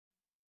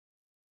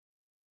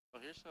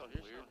here's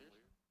something weird.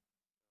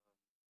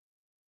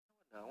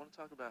 I want to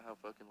talk about how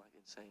fucking like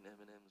insane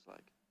Eminem's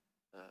like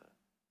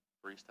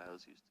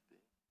freestyles used to be.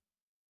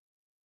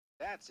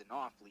 That's an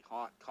awfully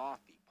hot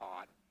coffee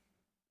pot.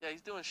 Yeah,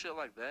 he's doing shit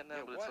like that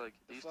now, but it's like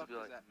the he used fuck to be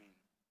like, does that mean?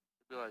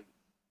 be like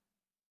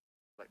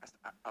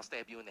I'll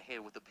stab you in the head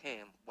with a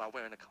pen while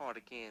wearing a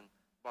cardigan,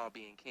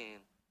 Barbie and Ken.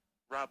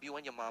 Rob you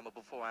and your mama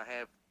before I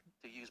have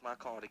to use my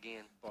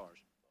cardigan. Bars.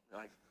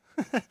 Like,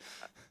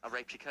 I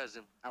raped your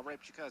cousin. I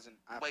raped your cousin.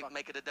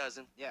 Make it a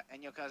dozen. Yeah,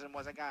 and your cousin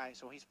was a guy,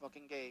 so he's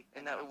fucking gay.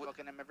 And now I'm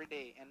fucking him every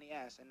day in the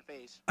ass and the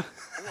face.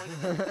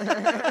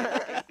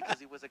 Because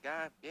he was a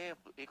guy. Yeah,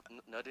 he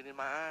nutted in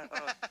my eye.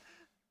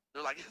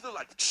 They're like,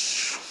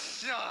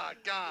 oh,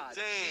 God.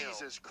 Damn.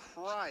 Jesus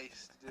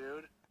Christ,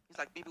 dude. He's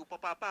like, beep, boop,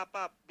 pop, pop, pop,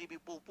 pop, beep,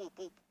 beep, boop, boop,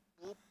 boop,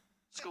 whoop,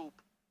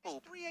 scoop, boop.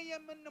 It's 3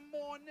 a.m. in the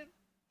morning.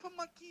 Put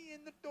my key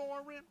in the door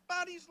and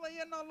bodies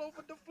laying all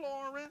over the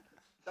floor and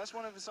that's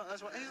one of his songs.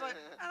 That's what he's like.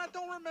 And I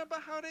don't remember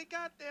how they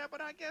got there,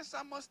 but I guess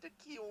I must have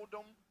killed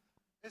them.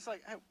 It's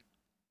like, hey,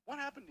 what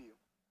happened to you?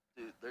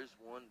 Dude, there's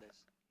one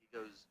he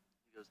goes,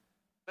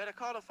 better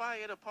call the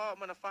fire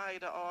department or fire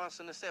the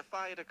arson and set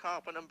fire to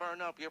carpet and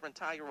burn up your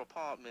entire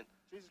apartment.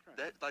 Jesus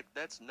Christ.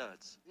 That's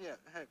nuts. Yeah,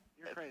 hey,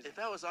 you're crazy. If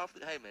that was off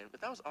the, hey man, if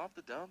that was off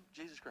the dome,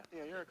 Jesus Christ.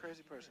 Yeah, you're a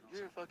crazy person.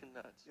 You're fucking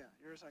nuts. Yeah,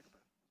 you're a psychopath.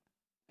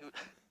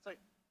 It's like,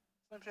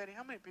 Slim Shady,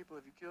 how many people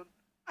have you killed?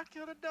 I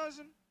killed a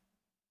dozen.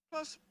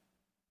 Plus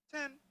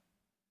 10.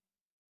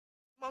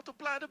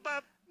 Multiplied it by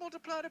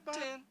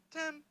 10.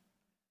 10.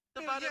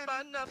 Divided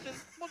by nothing.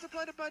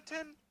 Multiplied it by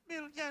 10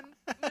 million.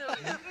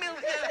 Million.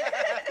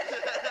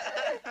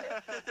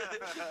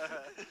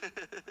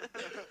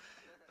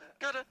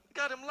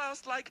 Got him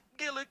lost like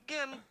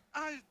Gilligan.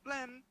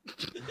 Island.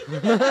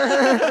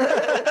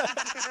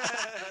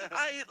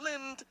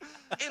 Island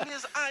in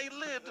his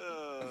eyelid.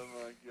 Oh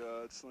my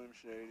God, Slim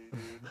Shady,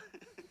 dude.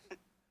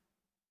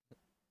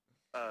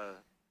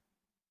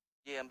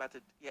 Yeah, I'm about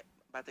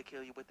to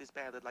kill you with this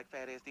ballad like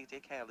fat ass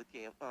DJ Khaled.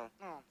 Yeah, Oh,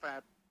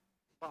 fat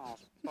balls.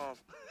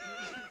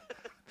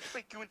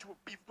 Bake you into a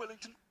beef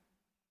Wellington.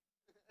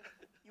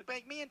 You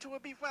bake me into a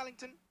beef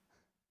Wellington.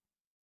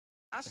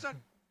 I suck.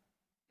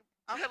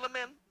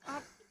 Hellerman.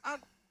 I'm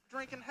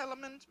drinking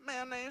Hellerman's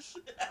mayonnaise.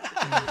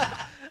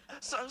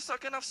 So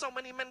sucking off so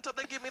many men till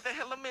they give me the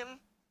Hellerman.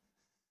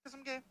 Cause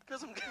I'm gay.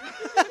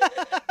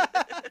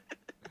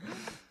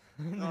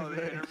 No,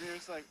 The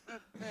interview's like,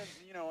 man,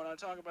 when I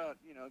talk about,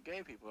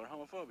 gay people or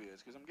homophobia,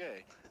 it's because I'm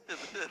gay.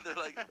 they're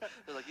like,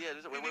 yeah.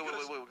 Wait,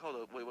 hold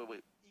up,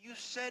 wait. You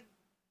said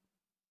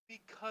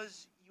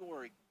because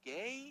you're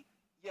gay?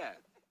 Yeah.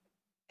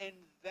 And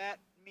that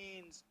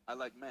means I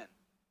like men.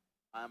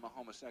 I'm a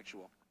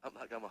homosexual.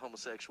 I'm a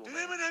homosexual. Did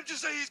Eminem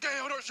just say he's gay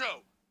on our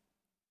show?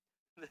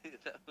 that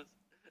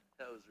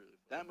was really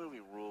funny. That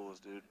movie rules,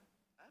 dude.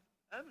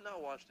 I have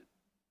not watched it.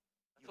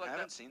 You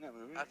haven't seen that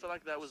movie? I feel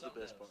like that was the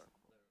best part.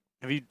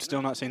 Have you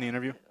still not seen the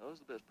interview? Yeah, that was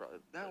the best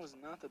part. That was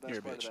not the best You're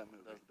a part bitch. of that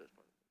movie. That was the best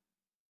part.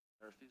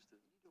 I refuse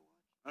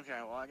to. Okay,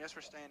 well, I guess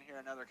we're staying here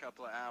another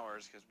couple of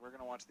hours because we're going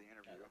to watch the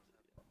interview.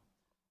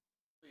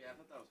 Yeah, I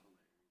thought that was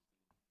hilarious.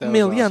 That was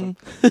Million.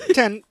 awesome.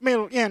 10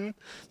 million.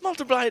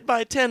 Multiply it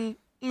by 10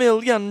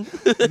 million.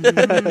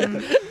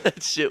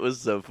 That shit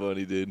was so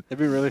funny, dude. It'd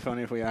be really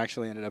funny if we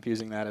actually ended up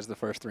using that as the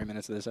first 3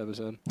 minutes of this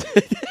episode.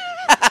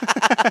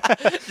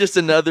 Just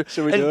another.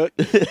 Should we do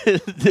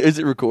it? Is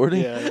it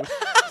recording? Yeah.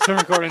 It's been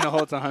recording the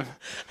whole time.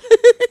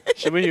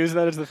 Should we use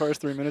that as the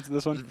first 3 minutes of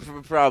this one?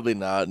 Probably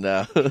not,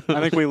 no. I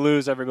think we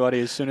lose everybody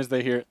as soon as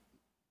they hear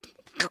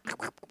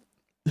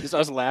just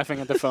us laughing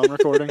at the phone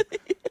recording.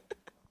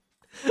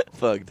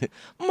 Fuck.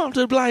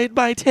 Multiply it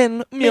by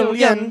 10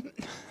 million.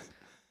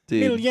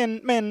 Dude.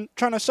 Million men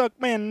trying to suck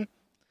men.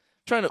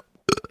 Trying to.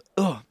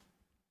 Oh.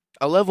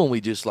 I love when we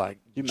just like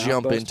You mouth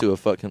jump bust? into a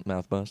fucking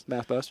mouth bust.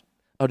 Mouth bust.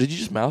 Oh, did you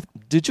just mouse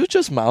bust? Did you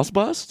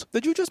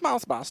just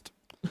mouth bust?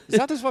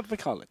 That is what we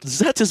call it.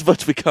 That is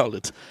what we call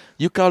it.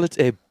 You call it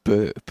a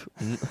burp.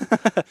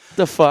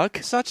 The fuck?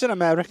 Such an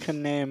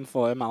American name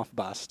for a mouth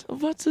bust.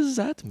 What does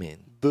that mean?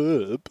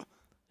 Burp.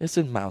 It's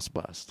a mouse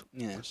bust.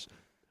 Yes.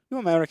 You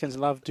Americans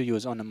love to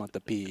use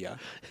onomatopoeia.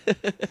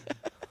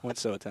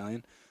 What's so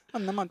Italian?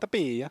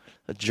 Onomatopoeia.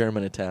 A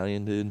German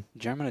Italian, dude.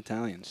 German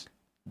Italians.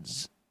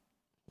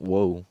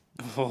 Whoa.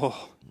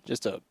 Oh,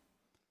 just a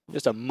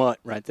mutt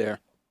right there.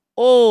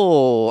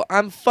 Oh,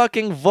 I'm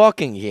fucking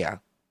walking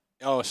here.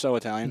 Oh, so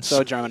Italian.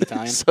 So German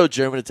Italian. So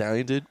German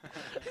Italian, dude.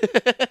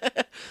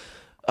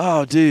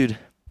 Oh, dude.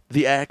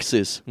 The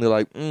Axis. And they're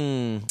like,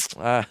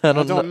 I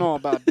don't know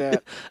about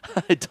that.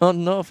 I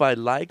don't know if I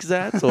like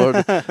that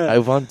or I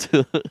want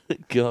to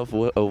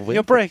go away.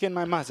 You're breaking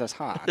my mother's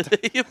heart.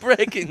 You're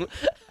breaking.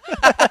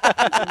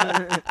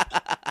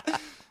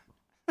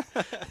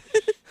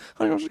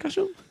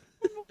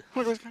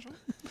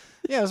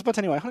 Yes, but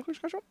anyway.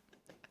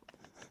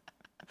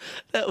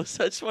 That was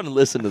such fun to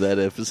listen to that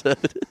episode.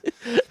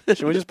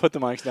 Should we just put the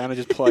mics down and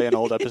just play an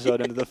old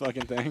episode into the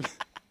fucking thing?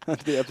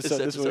 The episode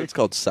this week. It's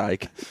called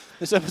Psych.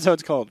 This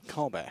episode's called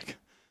Callback.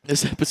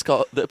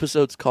 The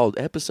episode's called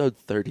Episode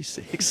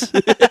 36.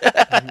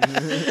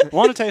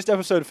 Want to taste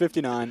episode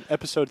 59,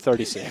 episode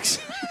 36.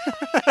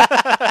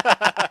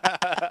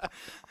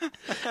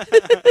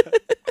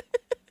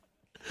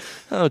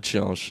 Oh,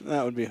 Josh.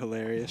 That would be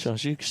hilarious.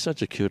 Josh, you're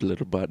such a cute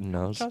little button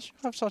nose. Josh, you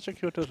have such a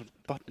cute little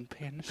button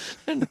penis.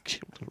 And a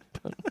cute little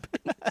button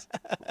penis.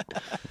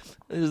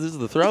 This is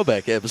the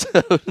throwback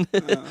episode. Ooh,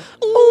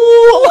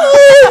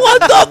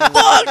 what the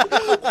fuck?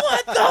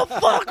 What the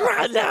fuck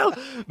right now?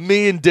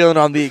 Me and Dylan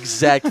on the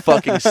exact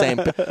fucking same.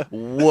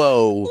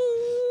 Whoa.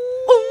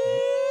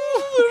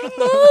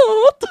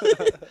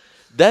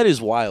 That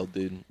is wild,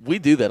 dude. We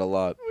do that a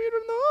lot.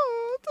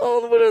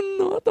 We're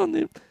not on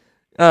it.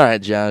 All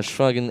right, Josh.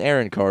 Fucking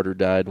Aaron Carter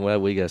died.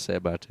 What we gotta say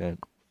about that?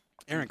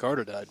 Aaron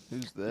Carter died.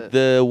 Who's that?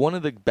 The one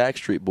of the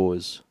Backstreet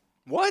Boys.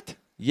 What?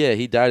 Yeah,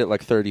 he died at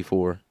like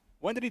 34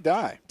 When did he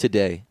die?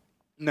 today.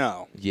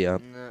 No. Yeah,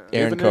 No.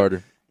 Aaron Giving it-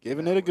 Carter.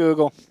 Giving it a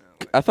Google.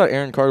 I thought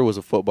Aaron Carter was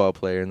a football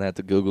player, and I had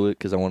to Google it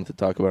because I wanted to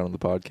talk about it on the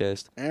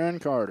podcast. Aaron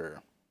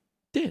Carter.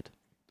 Did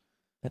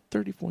at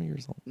 34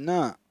 years old.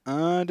 Nah.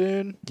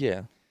 Dude.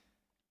 Yeah.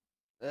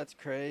 That's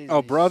crazy.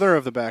 Oh, brother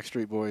of the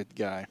Backstreet Boy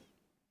guy.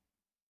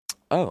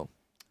 Oh.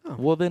 Oh.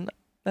 Well, then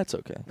that's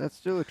okay. That's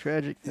still a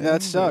tragic thing.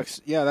 That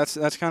sucks. Yeah, that's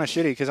kind of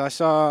shitty because I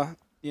saw,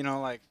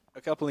 like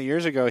a couple of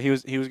years ago, he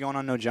was going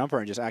on No Jumper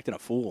and just acting a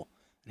fool.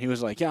 And he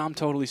was like, "Yeah, I'm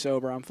totally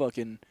sober. I'm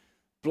fucking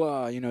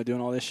blah,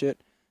 doing all this shit."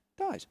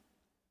 Dies.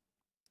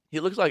 He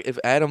looks like if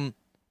Adam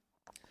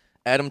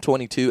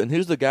 22, and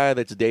who's the guy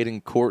that's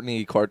dating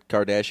Kourtney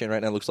Kardashian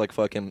right now? Looks like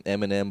fucking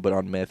Eminem, but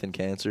on meth and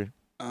cancer.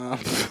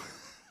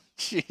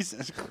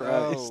 Jesus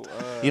Christ.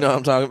 You know what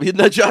I'm talking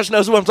about? Josh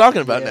knows what I'm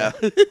talking about Yeah.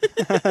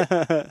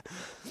 now.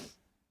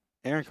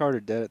 Aaron Carter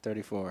dead at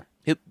 34.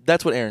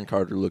 That's what Aaron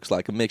Carter looks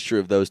like, a mixture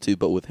of those two,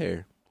 but with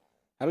hair.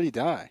 How did he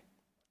die?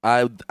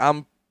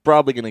 I'm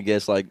probably going to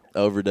guess like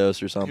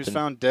overdose or He something. was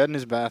found dead in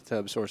his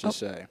bathtub, sources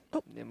say.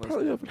 Probably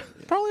overdose.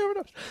 Probably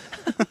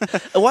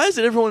overdose. Why is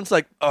it everyone's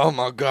like, oh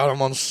my God,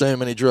 I'm on so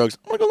many drugs.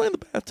 I'm going to go lay in the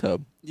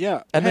bathtub.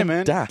 Yeah. And hey, then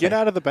man, die. get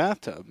out of the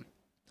bathtub.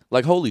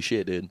 Like, holy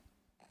shit, dude.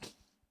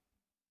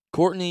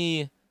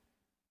 Kourtney,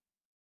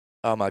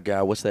 oh my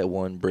God, what's that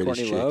one British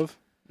Courtney chick? Love?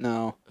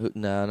 No.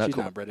 No, not She's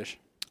Cour- not British.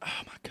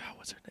 Oh my God,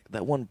 what's her name?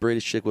 That one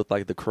British chick with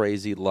like the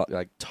crazy,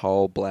 like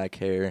tall black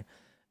hair,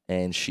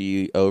 and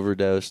she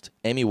overdosed.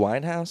 Amy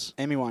Winehouse?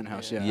 Amy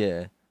Winehouse,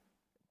 yeah.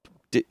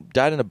 Yeah.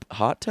 Died in a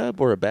hot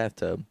tub or a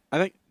bathtub?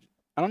 I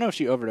don't know if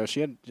she overdosed.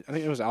 I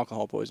think it was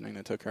alcohol poisoning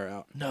that took her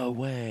out. No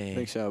way. I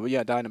think so. But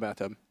yeah, died in a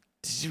bathtub.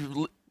 Did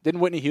you, Didn't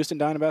Whitney Houston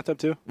die in a bathtub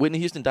too? Whitney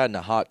Houston died in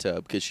a hot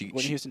tub because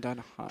Whitney Houston died in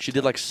a hot she tub.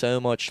 did like so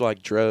much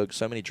like drugs,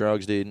 so many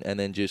drugs, dude, and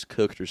then just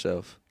cooked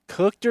herself.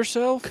 Cooked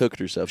herself? Cooked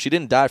herself. She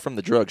didn't die from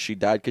the drugs. She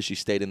died because she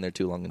stayed in there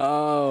too long.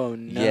 Oh,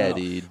 no. Yeah,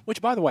 dude.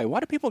 Which, by the way, why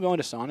do people go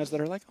into saunas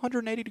that are like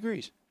 180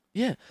 degrees?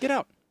 Yeah, Get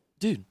out.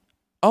 dude.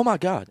 Oh my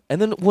God.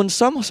 And then when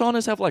some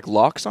saunas have like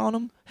locks on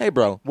them, hey,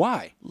 bro,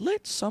 Why?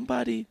 let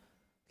somebody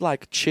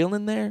like chill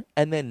in there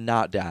and then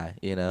not die.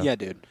 You know? Yeah,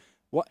 dude.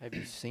 Have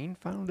you seen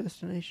Final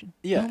Destination?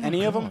 Yeah, Oh my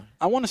any of them? God.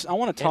 I want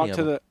to talk of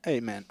to them. the. Hey,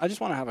 man, I just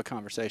want to have a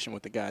conversation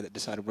with the guy that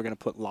decided we're going to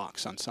put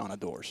locks on sauna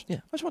doors. Yeah.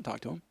 I just want to talk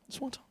to him.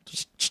 Just want to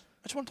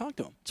I just want to talk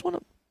to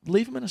him.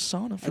 leave him in a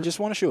sauna. I just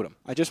want to shoot him.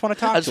 I just want to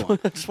talk to him.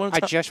 I just want I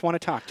to. just want to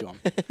talk to him.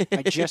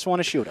 I just want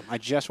to shoot him. I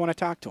just want to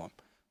talk to him.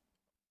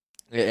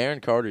 Yeah,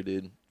 Aaron Carter,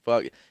 dude.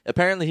 Fuck.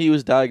 Apparently, he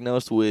was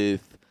diagnosed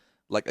with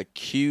like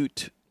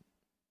acute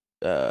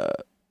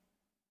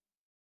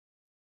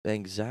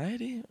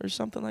anxiety or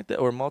something like that,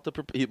 or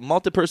multiple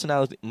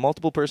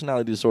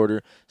personality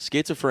disorder,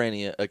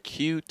 schizophrenia,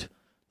 acute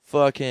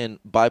fucking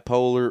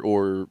bipolar,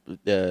 or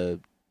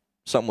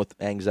something with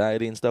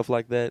anxiety and stuff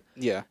like that,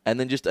 Yeah. and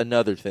then just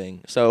another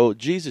thing. So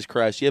Jesus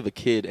Christ, you have a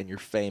kid and you're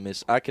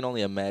famous. I can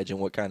only imagine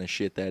what kind of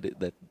shit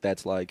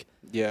that's like.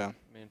 Yeah.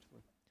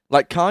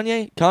 Like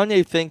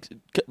Kanye thinks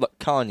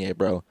Kanye,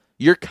 bro.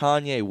 You're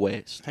Kanye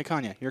West. Hey,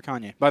 Kanye. You're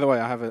Kanye. By the way,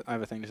 I have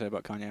a thing to say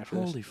about Kanye after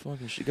this. Holy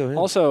fucking shit! Go ahead.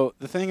 Also,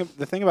 the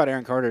thing about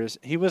Aaron Carter is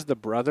he was the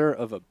brother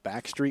of a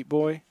Backstreet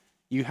Boy.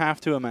 You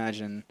have to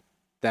imagine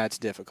that's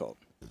difficult,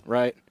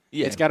 right?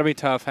 yeah, It's got to be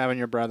tough having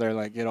your brother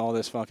like get all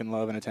this fucking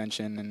love and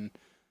attention,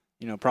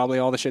 and probably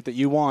all the shit that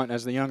you want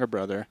as the younger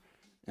brother,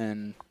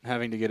 and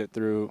having to get it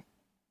through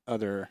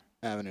other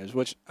avenues.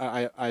 Which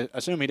I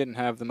assume he didn't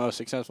have the most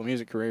successful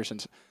music career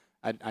since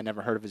I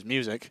never heard of his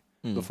music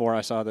Hmm. before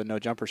I saw the No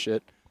Jumper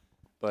shit.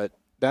 But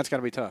that's got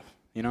to be tough,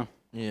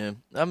 Yeah,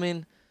 I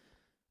mean,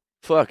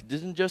 fuck.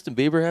 Didn't Justin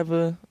Bieber have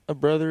a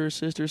brother or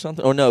sister or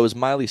something? Oh no, it was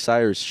Miley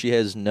Cyrus. She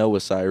has Noah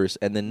Cyrus,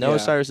 and then Noah Yeah.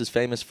 Cyrus is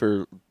famous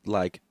for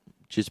like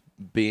just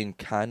being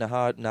kind of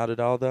hot. Not at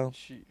all though.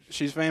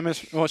 She's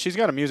famous. Well, she's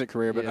got a music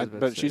career, but Yeah, I was about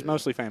but to say she's that.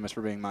 mostly famous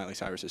for being Miley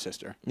Cyrus's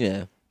sister,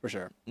 Yeah, for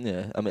sure.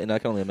 yeah. I mean, I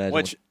can only imagine.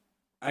 Which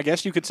I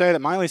guess you could say that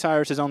Miley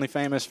Cyrus is only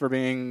famous for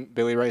being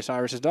Billy Ray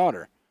Cyrus's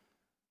daughter,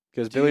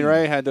 because Billy Dude.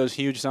 Ray had those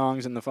huge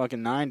songs in the fucking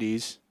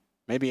 90s,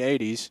 maybe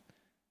 80s,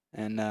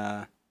 and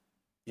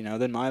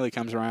then Miley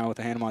comes around with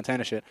the Hannah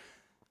Montana shit.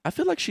 I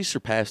feel like she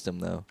surpassed him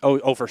though.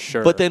 Oh, for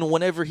sure. But then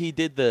whenever he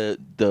did the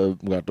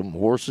got them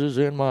horses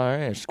in my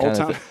ass Old kind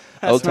Town. of thing.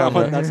 That's Old not Town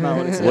what- Road. that's not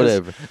what it says.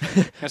 Whatever.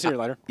 Can I see your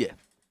lighter?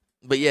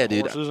 But yeah,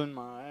 dude. Horses in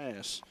my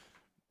ass.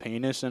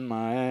 Penis in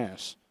my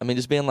ass. I mean,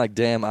 just being like,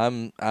 damn,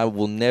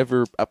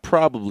 I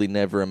probably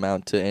never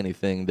amount to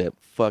anything that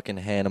fucking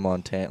Hannah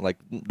Montana, like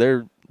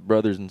her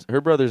brothers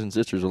and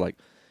sisters are like,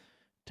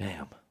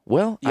 damn.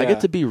 Well, I Yeah.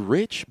 get to be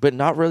rich, but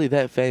not really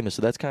that famous,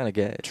 so that's kind of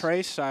gas.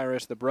 Trace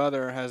Cyrus, the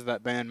brother, has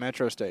that band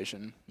Metro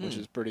Station, which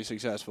is pretty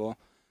successful.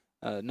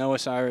 Noah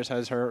Cyrus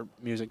has her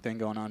music thing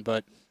going on,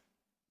 but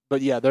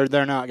yeah,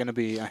 they're not going to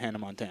be a Hannah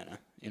Montana,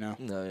 you know.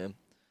 No, yeah.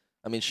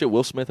 I mean, shit.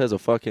 Will Smith has a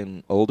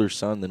fucking older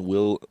son than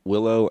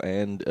Willow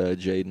and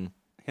Jaden.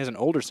 He has an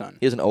older son.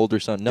 He has an older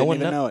son. No Didn't one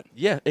even know it.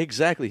 Yeah,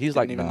 exactly. He's Didn't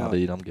like, even nah, know it.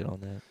 dude, I'm good on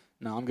that.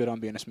 No, I'm good on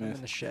being a In Smith.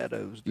 the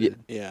shadows, Yeah. dude.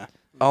 Yeah,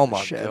 Oh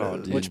my Shadows.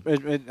 god, dude. which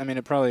I mean,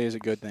 it probably is a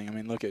good thing. I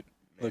mean, look at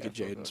Yeah,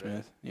 Jaden fuck with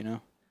Smith. You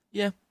know,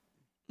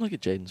 Look at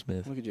Jaden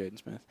Smith. look at Jaden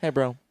Smith. Hey,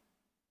 bro.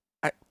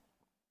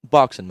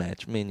 Boxing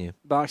match, me and you.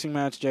 Boxing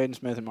match: Jaden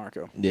Smith and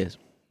Marco. Yes.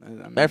 I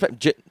mean, Matter of fact,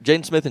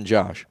 Jaden Smith and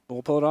Josh.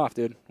 we'll pull it off,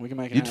 dude. We can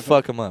make it You'd happen.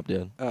 fuck him up,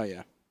 dude. Oh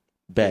yeah.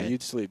 Bad. Yeah,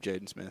 you'd sleep,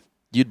 Jaden Smith.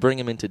 You'd bring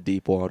him into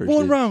deep waters.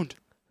 One dude. round.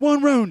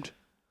 One round.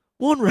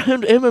 1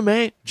 round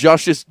MMA.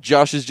 Josh is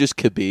just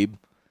Khabib.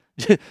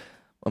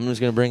 I'm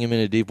just gonna bring him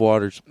into deep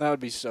waters. That would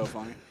be so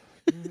funny.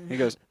 He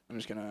goes, I'm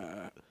just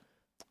gonna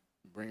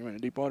bring him into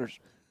deep waters.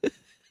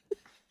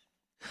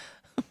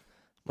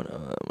 I'm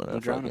gonna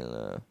drown fucking. him.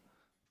 I'm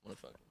gonna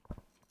fucking.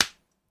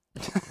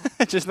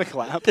 Just the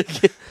clap.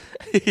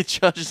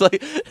 Josh is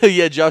like,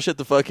 yeah, Josh at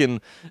the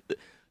fucking.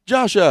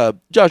 Josh, right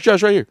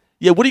here.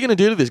 Yeah, what are you gonna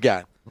do to this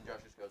guy? Josh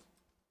just goes.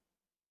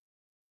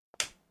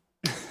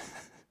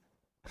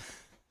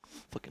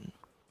 fucking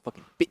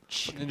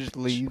bitch. And just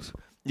leaves.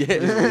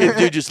 Yeah,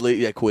 dude just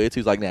quits.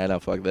 He's like, nah, no,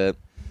 fuck that.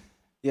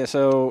 Yeah,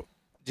 so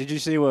did you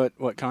see what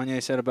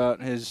Kanye said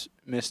about his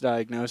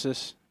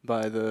misdiagnosis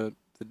by the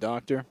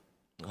doctor?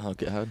 Oh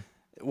god.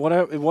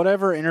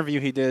 Whatever interview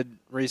he did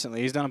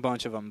recently, he's done a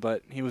bunch of them,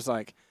 but he was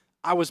like,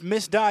 I was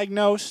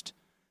misdiagnosed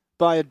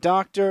by a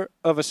doctor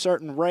of a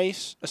certain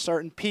race, a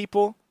certain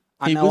people.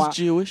 He was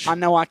Jewish. I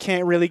know I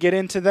can't really get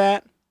into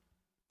that.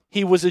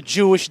 He was a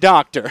Jewish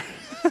doctor.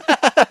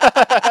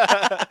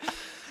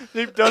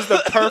 He does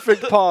the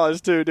perfect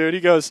pause, too, dude. He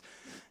goes,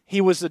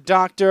 he was a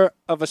doctor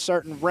of a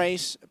certain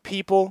race,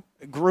 people,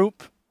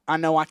 group. I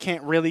know I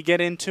can't really get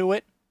into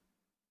it.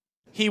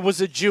 He was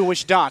a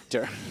Jewish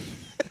doctor.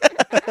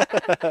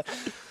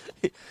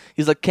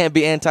 He's like, can't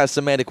be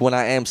anti-Semitic when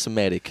I am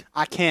Semitic.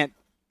 I can't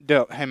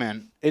do. Hey,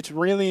 man, it's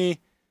really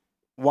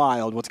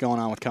wild what's going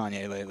on with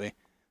Kanye lately.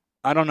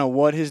 I don't know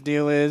what his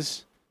deal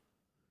is,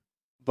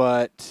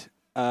 but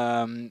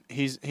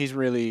he's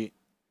really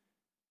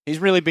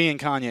being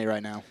Kanye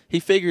right now. He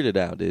figured it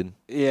out, dude.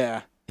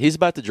 Yeah, He's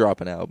about to drop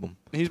an album.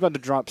 he's about to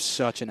drop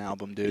such an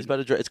album, dude. He's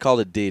about to. It's called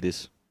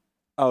Adidas.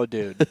 Oh,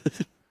 dude.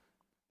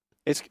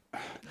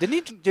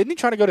 Didn't he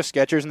try to go to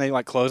Skechers and they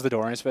like closed the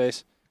door in his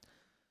face?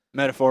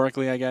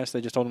 Metaphorically, I guess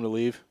they just told him to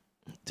leave.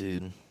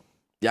 Dude.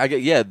 Yeah,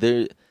 yeah.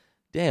 They're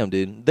damn,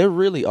 dude. They're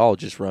really all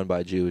just run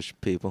by Jewish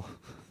people.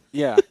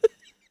 Yeah.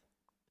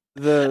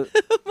 The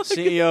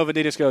CEO of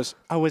Adidas goes,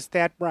 "Oh, is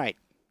that right?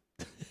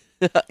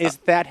 Is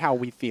that how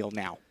we feel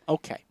now?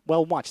 Okay.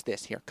 Well, watch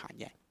this here,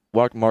 Kanye."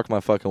 Mark my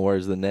fucking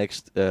words. The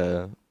next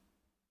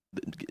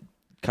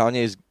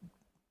Kanye's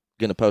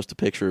gonna post a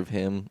picture of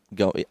him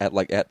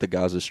at the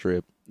Gaza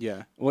Strip.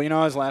 Yeah. Well, you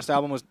know, his last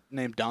album was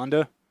named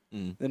Donda.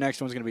 Mm. The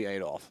next one's gonna be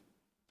Adolf.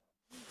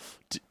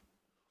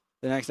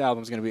 The next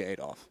album's gonna be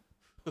Adolf.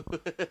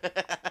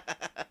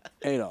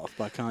 Adolf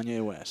by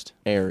Kanye West.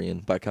 Aryan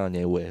by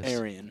Kanye West.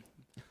 Aryan.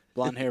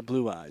 Blonde hair,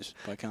 blue eyes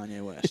by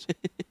Kanye West.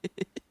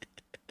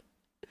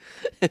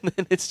 And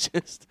then it's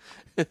just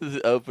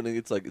the opening.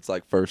 It's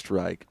like First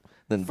Reich.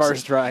 Then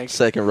First Reich.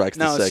 Second Reich's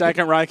No, the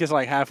Second Reich is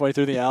like halfway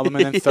through the album,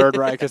 and then Third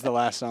Reich is the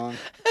last song.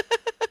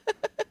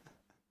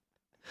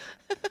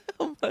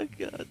 Oh my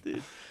god,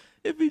 dude!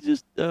 It'd be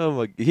just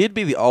he'd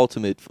be the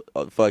ultimate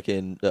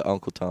fucking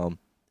Uncle Tom,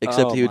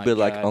 except Oh he would my be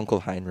like God. Uncle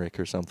Heinrich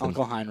or something.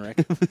 Uncle Heinrich.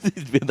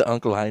 He'd be the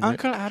Uncle Heinrich.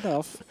 Uncle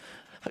Adolf.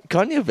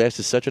 Kanye West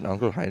is such an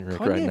Uncle Heinrich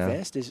right Kanye now.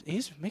 West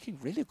he's making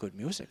really good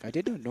music. I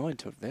didn't know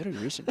until very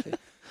recently.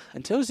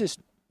 Until this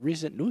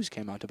recent news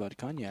came out about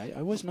Kanye,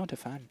 I was not a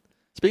fan.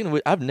 Speaking of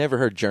which, I've never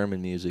heard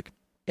German music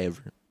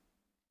ever.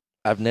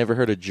 I've never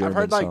heard a German I've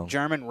heard like song.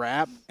 German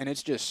rap, and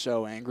it's just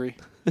so angry.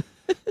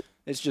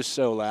 It's just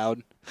so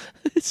loud.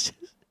 It's just-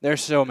 They're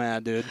so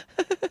mad, dude.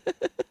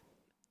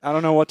 I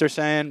don't know what they're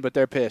saying, but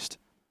they're pissed.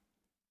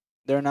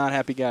 They're not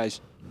happy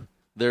guys.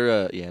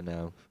 They're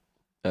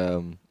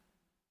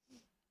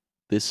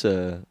this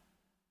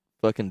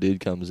fucking dude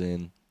comes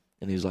in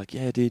and he's like,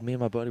 yeah, dude, me and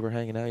my buddy were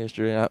hanging out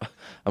yesterday.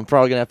 I'm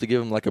probably gonna have to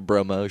give him like a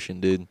bro motion,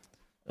 dude.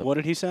 What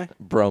did he say?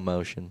 Bro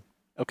motion,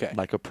 Okay.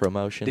 like a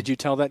promotion. Did you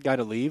tell that guy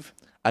to leave?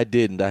 I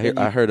didn't. I Then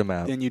you- heard him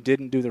out. Then you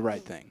didn't do the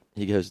right thing.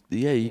 He goes,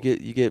 yeah,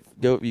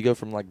 you go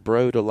from like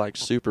bro to like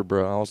super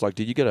bro. I was like,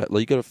 dude, you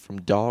go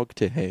from dog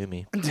to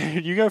homie.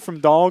 Dude, you go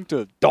from dog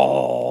to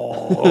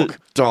dog.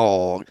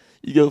 Dog.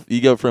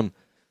 You go from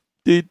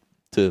dude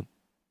to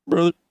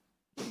brother.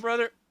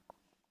 Brother.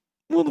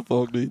 What the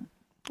fuck, dude?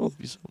 I love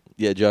you so much.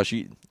 Yeah, Josh,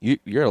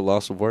 you're at a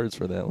loss of words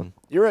for that one.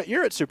 You're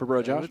at Super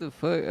Bro, Josh. What the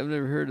fuck? I've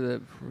never heard of that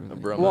before.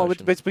 bro Well,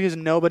 motion. it's because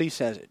nobody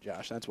says it,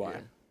 Josh. That's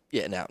why.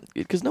 Yeah, now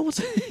because no one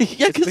said.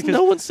 Yeah, because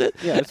no one said.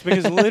 Yeah, it's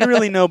because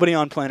literally nobody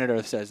on planet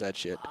Earth says that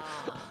shit.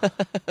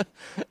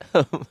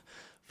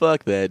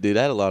 Fuck that, dude.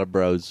 I had a lot of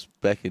bros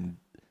back in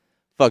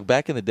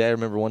the day. I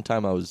remember one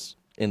time I was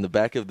in the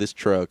back of this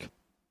truck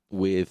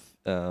with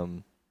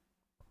Some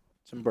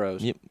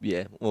bros.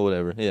 yeah, well,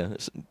 whatever. Yeah,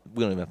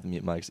 we don't even have to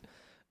mute mics.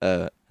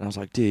 And I was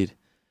like, dude,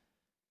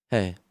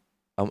 hey,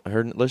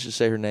 let's just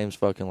say her name's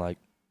fucking like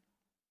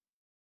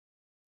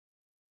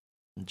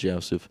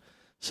Joseph.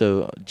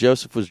 So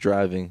Joseph was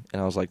driving, and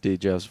I was like,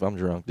 dude, Joseph, I'm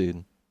drunk,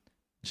 dude.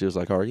 She was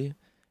like, are you?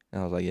 And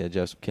I was like, yeah,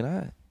 Joseph,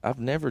 I've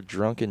never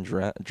drank and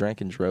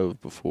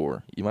drove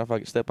before. You mind if I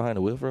could step behind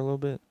the wheel for a little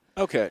bit?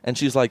 Okay. And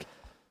she's like,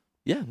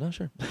 yeah, no,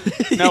 sure.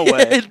 No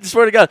way.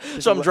 Swear to God.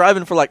 So I'm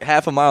driving for like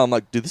half a mile. I'm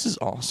like, dude, this is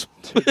awesome.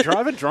 Dude,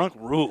 driving drunk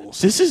rules.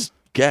 This is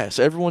gas.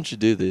 Everyone should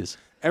do this.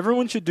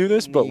 Everyone should do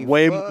this, but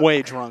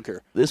way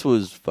drunker. This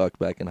was fucked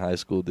back in high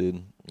school,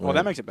 dude. Well,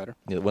 that makes it better.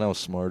 Yeah, when I was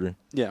smarter.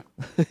 Yeah,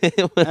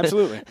 When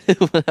absolutely.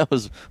 when I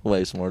was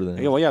way smarter than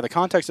Yeah, well, yeah, the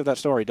context of that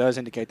story does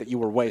indicate that you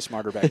were way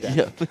smarter back then.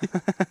 Yeah.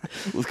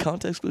 With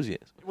context clues, yes.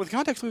 With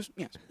context clues,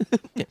 yes.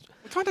 Yes.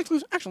 With context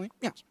clues, actually,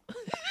 yes.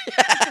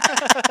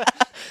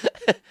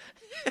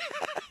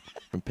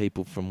 From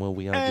people from where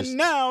we are And just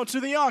now to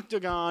the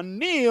octagon,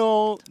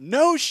 Neil,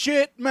 no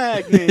shit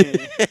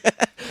Magny.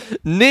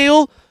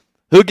 Neil,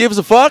 who gives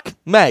a fuck?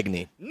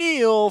 Magni.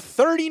 Neil,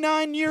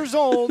 39 years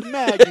old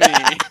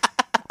Magny.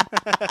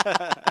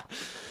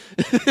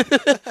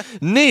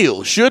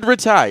 Neil should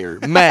retire.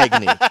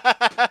 Magni.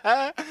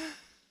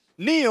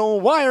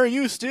 Neil, why are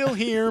you still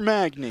here,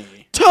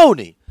 Magny?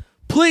 Tony,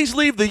 please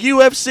leave the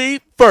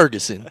UFC.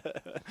 Ferguson.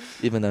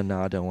 Even though,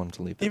 no, I don't want him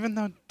to leave. Even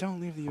though,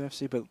 don't leave the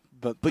UFC, but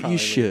But probably you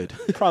should.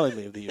 Probably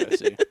leave the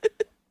UFC.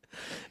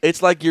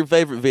 It's like your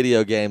favorite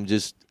video game,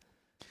 just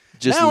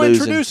Now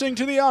losing. introducing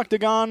to the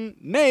octagon,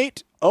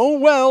 Nate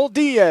Owell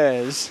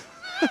Diaz.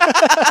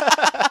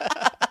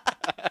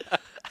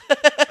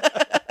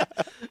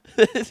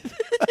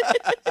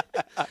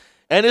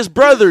 And his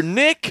brother,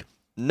 Nick,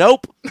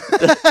 nope,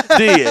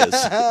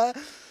 Diaz.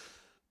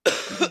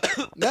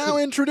 Now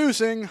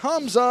introducing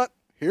Hamzat.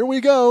 Here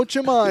we go,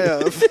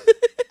 Chimaev.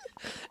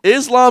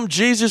 Islam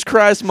Jesus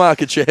Christ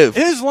Makachev.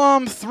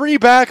 Islam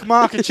 3-back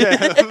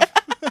Makachev.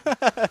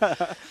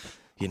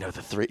 You know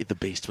the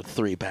beast with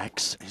 3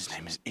 backs. His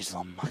name is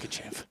Islam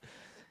Makachev.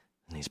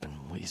 And he's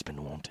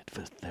been wanted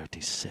for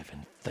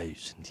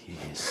 37,000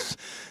 years.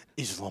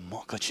 Islam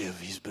Makachev,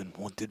 he's been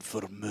wanted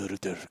for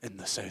murder in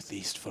the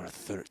southeast for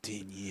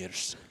 13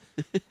 years.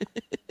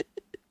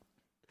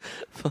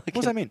 What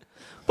does that mean?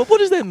 But what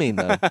does that mean,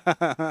 though?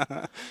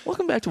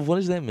 Welcome back to What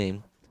Does That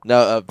Mean?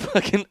 No,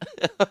 fucking.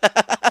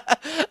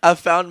 I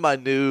found my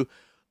new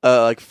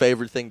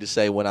favorite thing to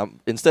say when I'm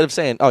instead of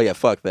saying, "Oh yeah,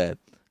 fuck that."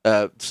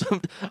 I'm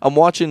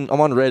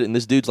on Reddit and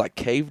this dude's like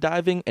cave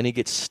diving and he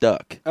gets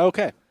stuck.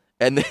 Okay.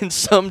 And then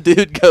some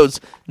dude goes,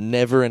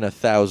 "Never in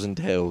 1,000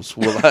 hells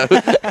will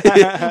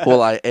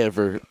I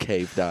ever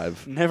cave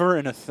dive." Never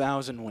in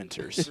 1,000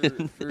 winters.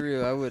 For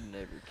real, I would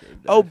never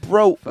cave dive. Oh,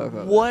 bro, Fuck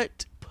all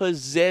what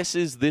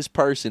possesses this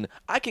person?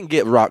 I can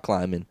get rock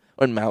climbing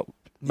or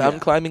mountain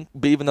climbing,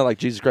 but even though, like,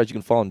 Jesus Christ, you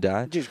can fall and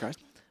die. Jesus Christ.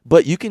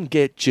 But you can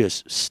get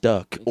just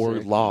stuck or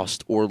Exactly.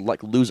 lost or,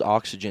 like, lose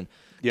oxygen.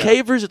 Yeah.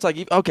 Cavers, it's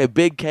like, okay,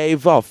 big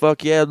cave. Oh,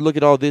 fuck yeah, look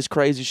at all this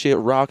crazy shit,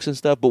 rocks and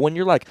stuff. But when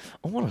you're like,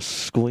 I want to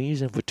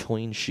squeeze in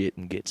between shit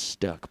and get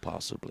stuck,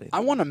 possibly. I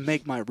want to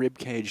make my rib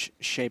cage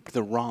shaped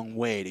the wrong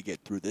way to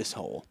get through this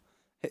hole.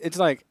 It's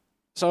like,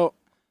 so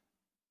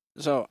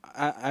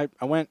I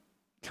went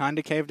kind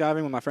of cave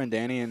diving with my friend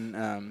Danny in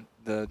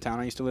the town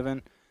I used to live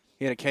in.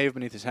 He had a cave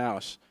beneath his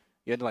house.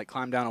 You had to like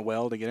climb down a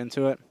well to get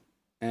into it.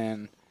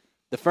 And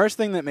the first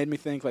thing that made me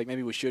think like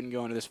maybe we shouldn't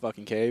go into this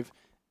fucking cave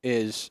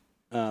is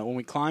when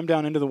we climb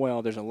down into the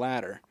well, there's a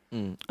ladder.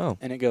 Oh.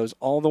 And it goes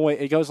all the way.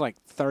 It goes like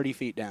 30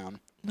 feet down.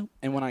 Nope.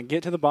 And when I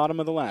get to the bottom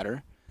of the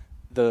ladder,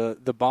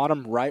 the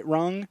bottom right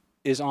rung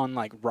is on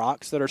like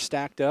rocks that are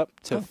stacked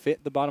up to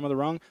fit the bottom of the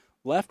rung.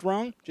 Left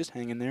rung just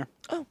hanging there.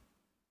 Oh.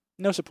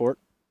 No support.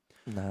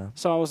 No.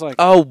 So I was like,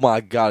 Oh,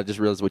 my God, I just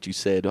realized what you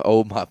said.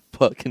 Oh, my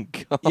fucking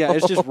God. yeah,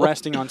 it's just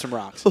resting on some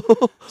rocks.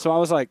 So I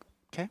was like,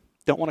 okay,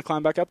 don't want to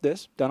climb back up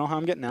this. Don't know how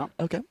I'm getting out.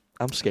 Okay,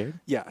 I'm scared.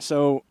 Yeah,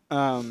 so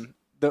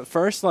the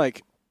first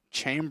like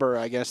chamber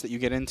I guess that you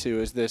get into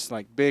is this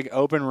like big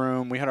open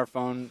room. We had our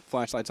phone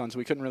flashlights on, so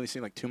we couldn't really see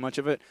like too much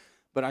of it,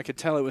 but I could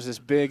tell it was this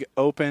big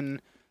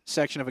open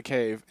section of a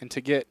cave. And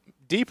to get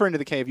deeper into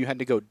the cave, you had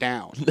to go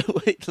down.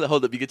 Wait,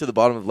 hold up. You get to the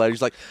bottom of the ladder.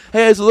 He's like,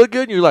 hey, does it look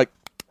good? And you're like,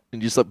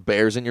 and you just like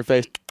bears in your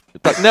face.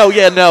 It's like, no,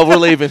 we're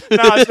leaving. No,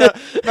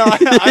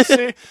 I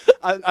see.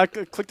 I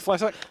clicked the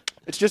flashlight.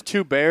 it's just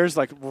two bears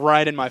like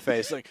right in my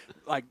face, like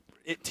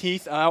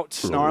teeth out,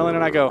 snarling,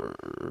 and I go,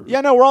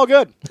 yeah, no, we're all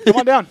good. Come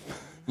on down.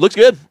 Looks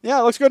good.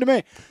 Yeah, it looks good to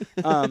me.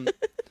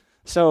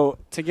 So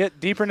to get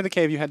deeper into the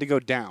cave, you had to go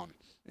down,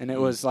 and it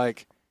was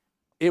like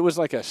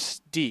a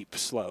steep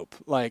slope,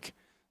 like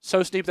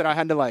so steep that I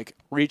had to like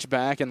reach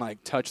back and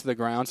like touch the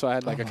ground, so I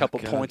had like a couple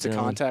points of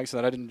contact so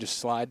that I didn't just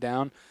slide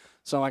down.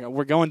 So like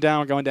we're going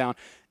down,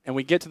 and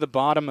we get to the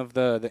bottom of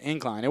the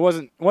incline. It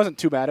wasn't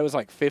too bad. It was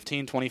like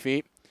 15, 20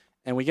 feet,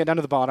 and we get down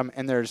to the bottom,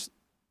 and there's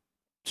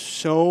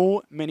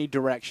so many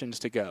directions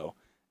to go,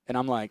 and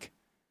I'm like,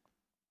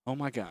 oh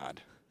my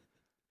God.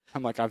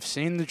 I'm like, I've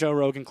seen the Joe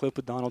Rogan clip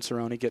with Donald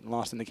Cerrone getting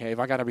lost in the cave.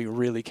 I got to be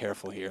really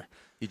careful here.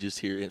 You just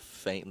hear it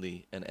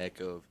faintly, an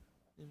echo of.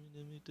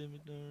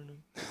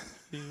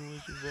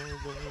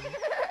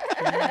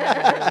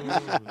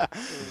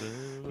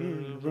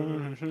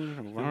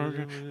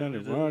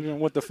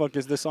 What the fuck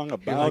is this song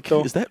about? Like,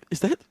 though? is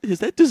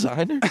that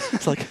Designer?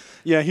 It's like,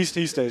 yeah, he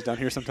stays down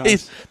here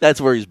sometimes. That's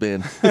where he's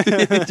been.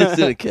 Just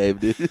in a cave,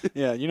 dude.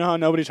 Yeah, you know how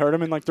nobody's heard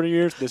him in like 3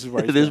 years? This is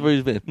where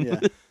he's been. Yeah.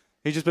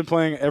 He's just been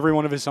playing every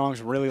one of his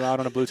songs really loud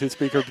on a Bluetooth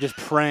speaker, just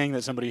praying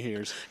that somebody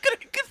hears.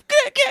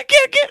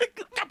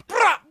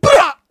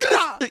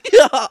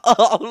 Yeah,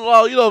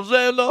 oh, you know what I'm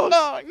saying? No.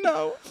 No.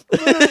 No.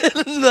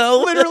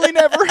 Literally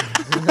never.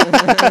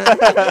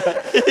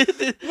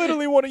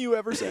 Literally, what are you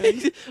ever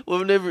saying?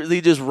 Whenever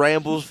he just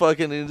rambles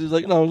fucking and he's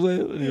like, no, I'm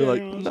saying. And you're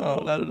like, no,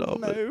 not at all.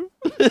 No.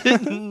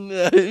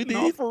 No,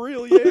 Not for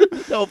real, yeah.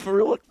 No, for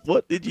real.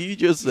 What did you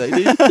just say,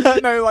 dude?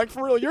 No, like,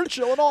 for real, you're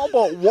chilling all,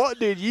 but what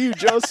did you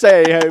just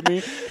say,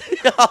 homie?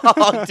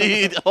 Oh,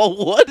 dude.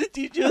 Oh, what did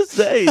you just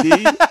say,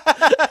 dude?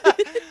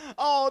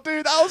 Oh,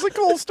 dude, that was a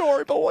cool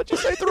story, but what'd you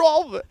say through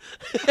all of it?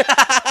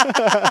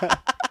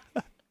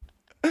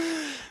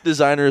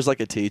 Designer is like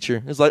a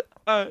teacher. It's like,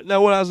 all right,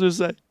 now what I was going to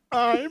say?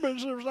 You been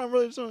sure something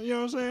really something, you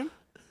know what I'm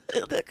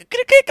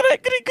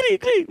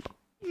saying?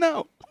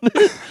 No.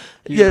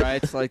 He Yeah.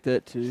 writes like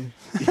that too.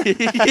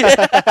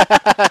 Yeah.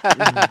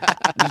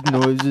 There's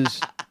noises.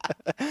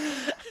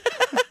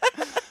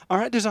 All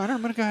right, Designer,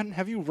 I'm going to go ahead and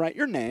have you write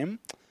your name.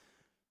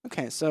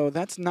 Okay, so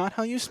that's not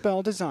how you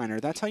spell Designer.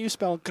 That's how you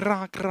spell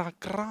gra, gra,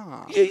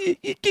 gra. You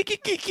know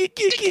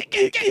what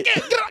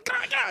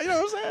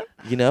I'm saying?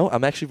 You know,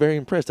 I'm actually very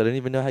impressed. I didn't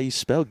even know how you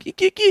spell. So,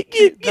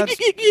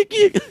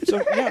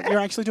 yeah, you're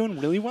actually doing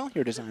really well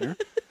here, Designer.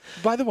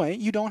 By the way,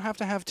 you don't have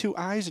to have two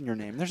I's in your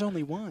name. There's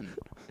only one.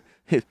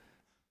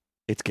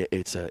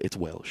 It's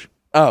Welsh.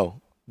 Oh,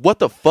 what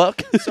the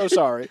fuck? So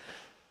sorry.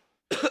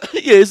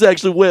 Yeah, it's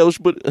actually Welsh,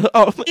 but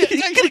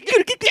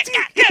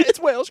It's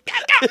Welsh.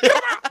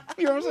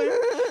 You know what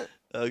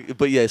I'm saying?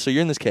 but yeah, so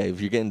you're in this cave.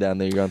 You're getting down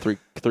there. You're on three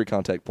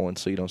contact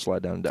points, so you don't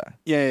slide down and die.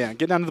 Yeah.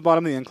 Get down to the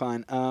bottom of the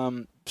incline.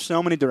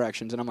 So many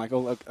directions, and I'm like,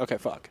 oh, okay,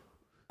 fuck.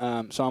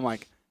 So I'm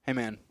like, hey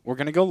man, we're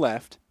gonna go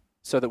left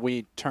so that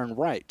we turn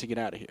right to get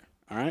out of here.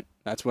 All right,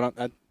 that's what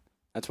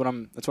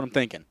I'm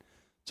thinking.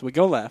 So we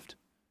go left,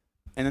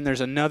 and then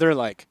there's another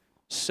like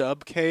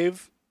sub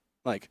cave,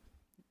 like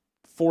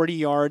 40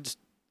 yards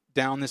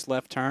down this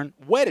left turn.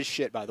 Wet as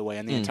shit, by the way,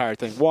 in the entire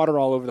thing. Water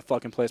all over the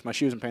fucking place. My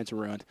shoes and pants are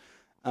ruined.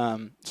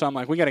 So I'm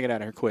like, we got to get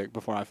out of here quick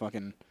before I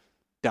fucking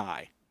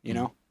die, you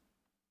know?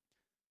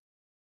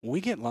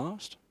 We get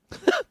lost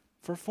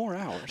for 4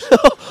 hours.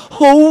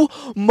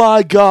 Oh,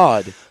 my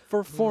God.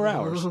 For 4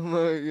 hours. Oh my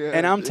God,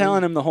 And I'm dude.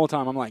 telling him the whole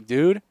time, I'm like,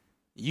 dude,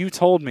 you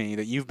told me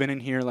that you've been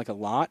in here like a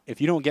lot. If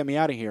you don't get me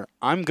out of here,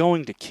 I'm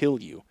going to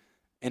kill you.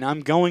 And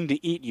I'm going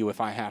to eat you if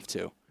I have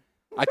to.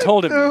 I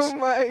told him this. Oh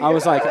my I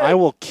was like, God. I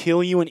will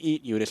kill you and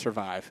eat you to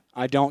survive.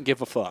 I don't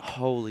give a fuck.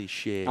 Holy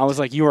shit. I was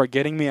like, you are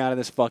getting me out of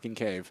this fucking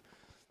cave.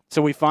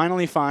 So we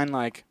finally find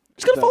like.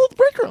 just going to follow the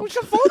breadcrumbs. We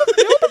just follow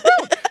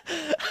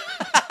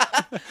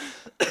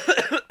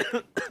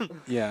the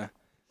Yeah.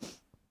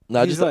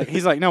 No,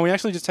 He's like, no, we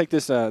actually just take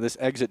this this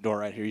exit door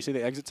right here. You see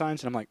the exit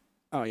signs? And I'm like,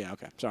 oh yeah,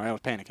 okay. Sorry, I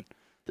was panicking.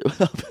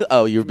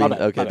 oh, you're My being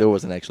bad, okay. my bad. There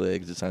wasn't actually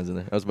exit signs in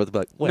there. I was about to be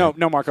like, wait.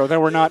 No, Marco, there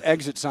were not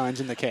exit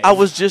signs in the cave. I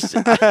was just.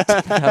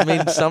 I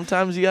mean,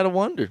 sometimes you got to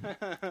wonder.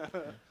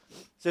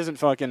 This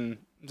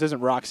isn't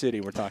Rock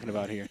City we're talking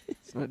about here.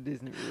 It's not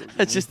Disney World.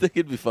 I just think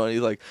it'd be funny.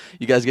 Like,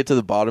 you guys get to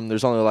the bottom.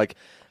 There's only like,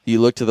 you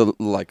look to the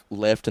like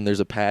left and there's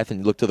a path, and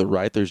you look to the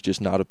right. There's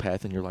just not a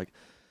path, and you're like,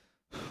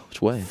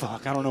 which way?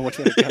 Fuck, I don't know which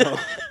way to go.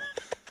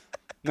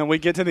 No, we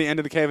get to the end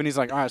of the cave, and he's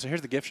like, all right, so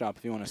here's the gift shop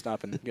if you want to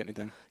stop and get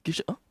anything.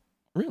 Oh,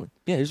 really?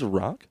 Yeah. Here's a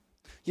rock.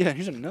 Yeah,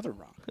 here's another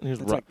rock. And here's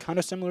a It's rock. like kind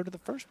of similar to the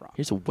first rock.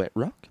 Here's a wet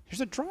rock. Here's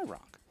a dry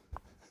rock.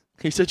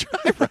 Here's a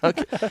dry rock.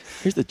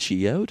 Here's the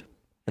geode.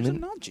 And Here's a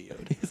then not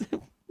geode.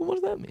 what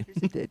does that mean?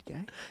 He's a dead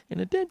guy. And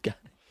a dead guy.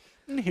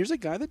 And here's a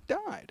guy that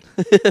died.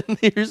 And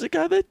here's a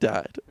guy that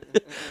died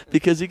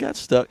because he got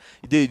stuck.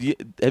 Dude,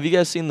 have you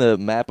guys seen the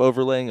map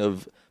overlaying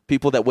of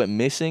people that went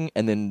missing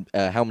and then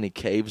how many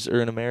caves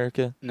are in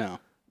America? No.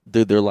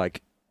 Dude, they're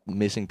like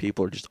missing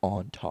people are just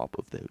on top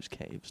of those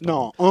caves.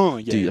 No.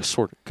 Yeah. Dude, I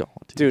swear to God.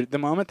 Dude, the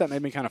moment that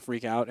made me kind of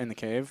freak out in the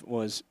cave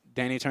was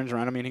Danny turns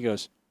around at me and he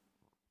goes,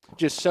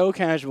 just so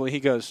casually, he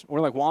goes, we're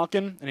like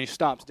walking, and he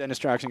stops, dead in his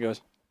tracks, and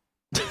goes,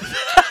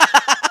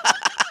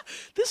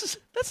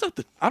 That's not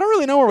the. I don't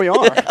really know where we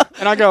are.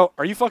 And I go,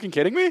 are you fucking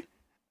kidding me?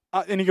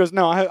 And he goes,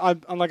 no,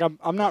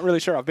 I'm not really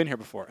sure. I've been here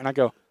before. And I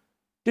go,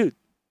 dude,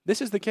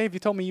 this is the cave you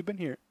told me you've been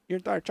here your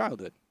entire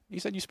childhood. You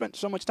said you spent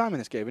so much time in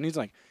this cave. And he's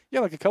like, yeah,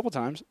 like a couple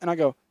times. And I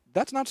go,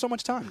 that's not so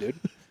much time, dude.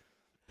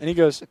 And he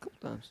goes, A couple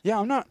times. yeah,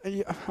 I'm not.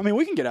 I mean,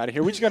 we can get out of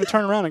here. We just got to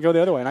turn around and go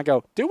the other way. And I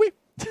go, do we?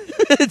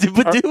 But do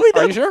we?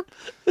 Are you sure?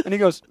 And he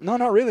goes, no,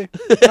 not really.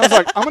 And I was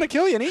like, I'm going to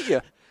kill you and eat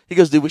you. He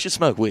goes, dude, we should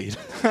smoke weed.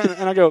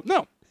 And I go,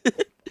 no.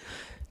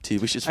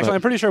 Dude, we should smoke. Actually,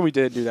 I'm pretty sure we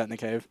did do that in the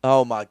cave.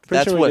 Oh my, Pretty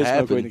that's sure we what did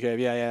smoke weed in the happened. cave.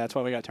 Yeah, that's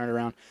why we got turned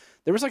around.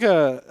 There was like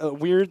a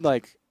weird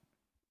like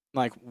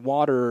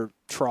water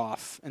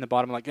trough in the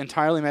bottom, like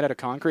entirely made out of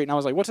concrete. And I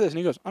was like, what's this? And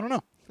he goes, I don't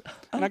know.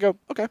 And I go,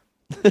 okay,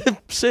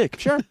 Sick.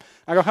 sure.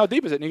 I go, how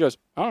deep is it? And he goes,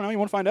 I don't know. You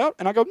want to find out?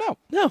 And I go, no.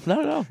 No,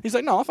 not at all. He's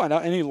like, no, I'll find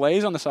out. And he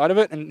lays on the side of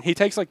it, and he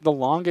takes like the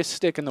longest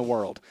stick in the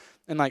world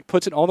and like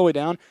puts it all the way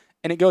down,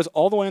 and it goes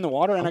all the way in the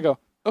water. And I go,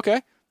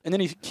 okay. And then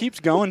he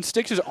keeps going,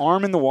 sticks his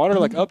arm in the water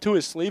like up to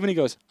his sleeve, and he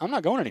goes, I'm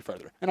not going any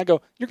further. And I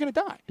go, you're gonna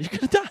die. You're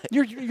gonna die.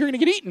 You're gonna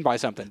get eaten by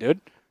something, dude.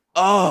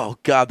 Oh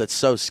God, that's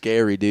so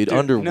scary, dude. Dude,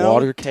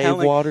 Underwater no cave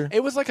telling- water.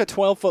 It was like a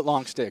 12-foot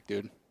long stick,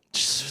 dude.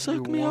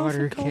 Suck me off Water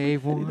and call me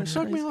cave baby. water.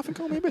 Suck me off and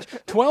call me a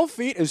bitch. 12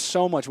 feet is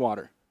so much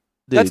water.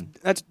 Dude,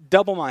 That's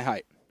double my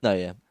height. no,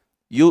 yeah.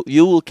 You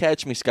will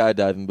catch me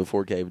skydiving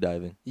before cave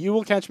diving. You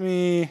will catch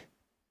me.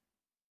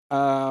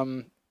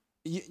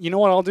 You know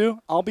what I'll do?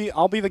 I'll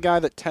be the guy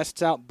that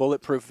tests out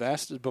bulletproof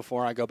vests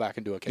before I go back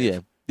into a cave. Yeah.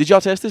 Did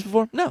y'all test this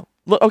before? No.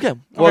 Look, okay.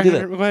 Well, I'll do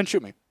that. Go ahead and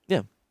shoot me.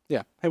 Yeah.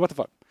 Yeah. Hey, what the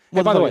fuck? Hey,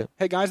 What by the the fuck? way,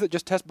 hey guys that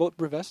just test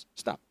bulletproof vests,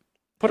 stop.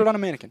 Put it on a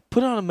mannequin.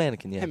 Put it on a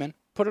mannequin. Yeah. Hey man,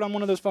 put it on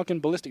one of those fucking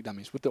ballistic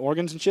dummies with the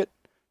organs and shit.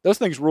 Those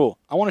things rule.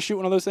 I want to shoot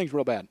one of those things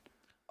real bad.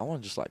 I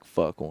want to just like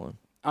fuck one.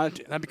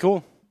 That'd be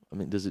cool. I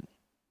mean, does it?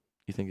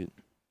 You think it?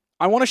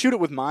 I want to shoot it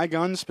with my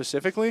gun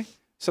specifically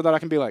so that I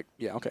can be like,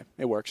 yeah, okay,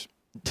 it works.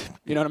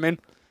 You know what I mean?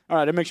 All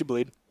right, it makes you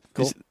bleed.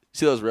 Cool.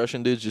 See those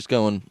Russian dudes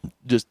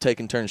just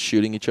taking turns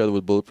shooting each other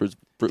with bulletproof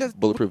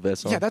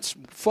vests on? Yeah, that's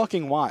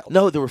fucking wild.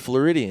 No, they were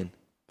Floridian.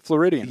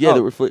 Floridian. Yeah, oh,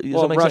 they were. Does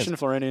well, that make Russian, sense?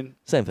 Floridian,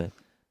 Same thing.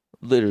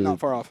 Literally. not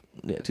far off.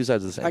 Yeah, two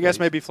sides of the same. I guess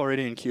page. maybe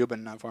Floridian,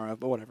 Cuban, not far off,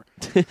 but whatever.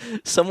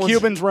 Someone's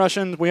Cubans,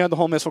 Russians, we had the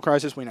whole missile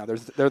crisis. We know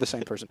they're the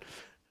same person.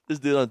 This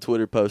dude on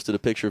Twitter posted a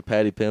picture of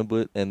Patty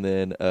Pimblett and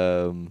then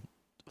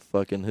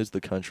fucking who's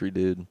the country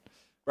dude?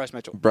 Bryce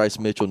Mitchell. Bryce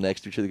Mitchell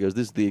next to each other. He goes,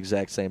 this is the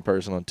exact same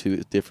person on two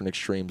different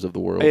extremes of the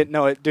world.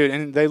 Dude,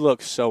 and they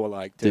look so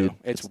alike, too. Dude,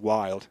 It's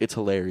wild. It's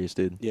hilarious,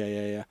 dude.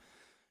 Yeah.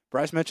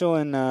 Bryce Mitchell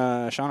and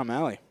Sean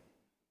O'Malley.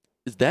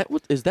 Is that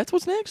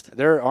what's next?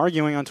 They're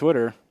arguing on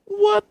Twitter.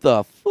 What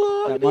the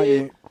fuck? That might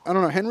dude? be, I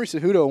don't know. Henry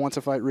Cejudo wants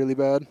to fight really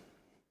bad.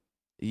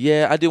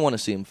 Yeah, I do want to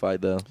see him fight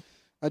though.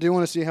 I do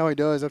want to see how he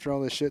does after all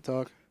this shit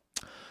talk.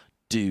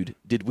 Dude,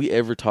 did we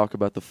ever talk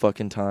about the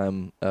fucking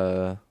time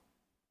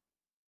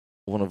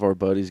one of our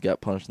buddies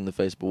got punched in the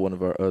face by one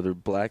of our other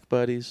black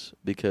buddies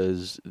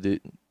because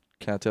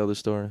can I tell this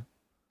story?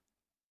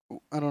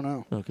 I don't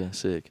know. Okay,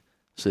 sick.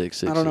 I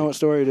don't know what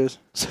story it is.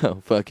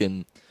 So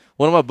fucking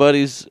one of my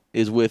buddies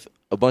is with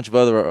a bunch of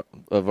other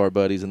of our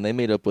buddies, and they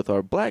meet up with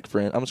our black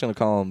friend. I'm just gonna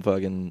call him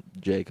fucking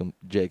Jacob.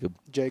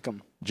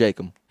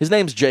 His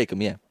name's Jacob.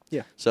 Yeah.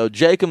 Yeah. So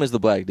Jacob is the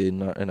black dude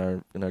in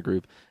our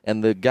group,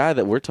 and the guy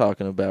that we're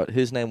talking about,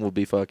 his name will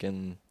be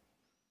fucking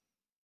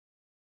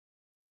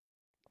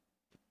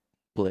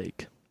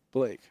Blake.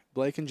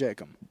 Blake and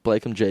Jacob.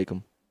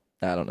 Jacob.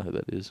 I don't know who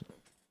that is.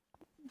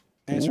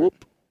 Answer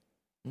Whoop.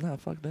 Nah,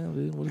 fuck that,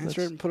 dude. What is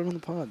Answer it that? and put it on the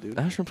pod,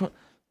 dude.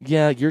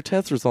 Yeah, your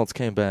test results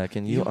came back,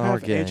 and you are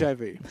have gay.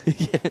 HIV.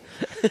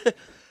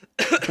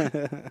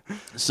 Yeah.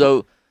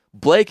 So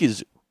Blake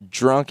is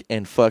drunk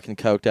and fucking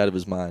coked out of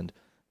his mind,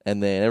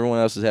 and then everyone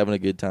else is having a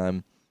good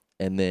time,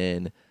 and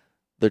then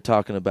they're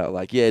talking about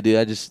like, yeah,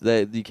 dude,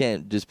 you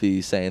can't just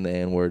be saying the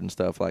N-word and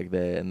stuff like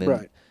that, and then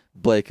Right.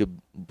 Blake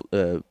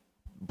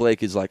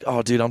is like,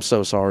 oh, dude, I'm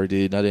so sorry,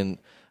 dude, I didn't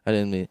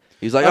mean.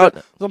 He's like,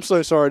 I'm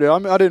so sorry, dude.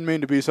 I didn't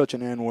mean to be such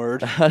an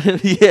N-word.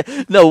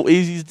 yeah, no,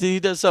 he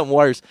does something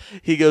worse.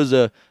 He goes,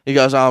 oh,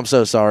 I'm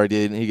so sorry,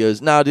 dude. And he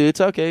goes, no, dude,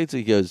 it's okay. So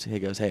he goes,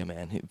 hey,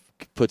 man. He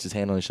puts his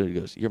hand on his shoulder. He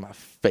goes, you're my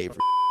favorite.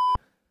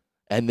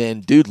 And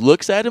then dude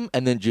looks at him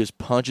and then just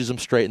punches him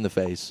straight in the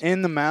face.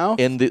 In the mouth?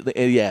 In the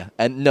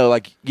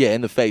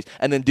in the face.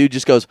 And then dude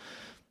just goes,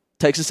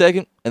 takes a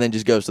second, and then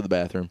just goes to the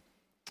bathroom.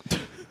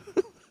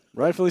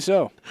 Rightfully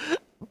so.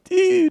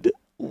 Dude,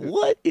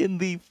 what in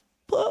the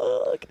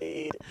fuck,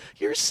 dude?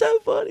 You're so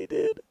funny,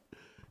 dude.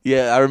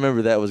 Yeah, I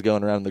remember that was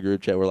going around in the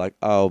group chat. We're like,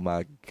 oh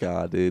my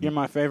god, dude. You're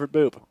my favorite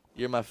boop.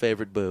 You're my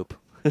favorite boop.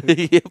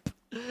 Yep.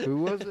 Who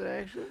was it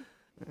actually?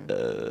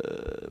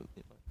 Damn.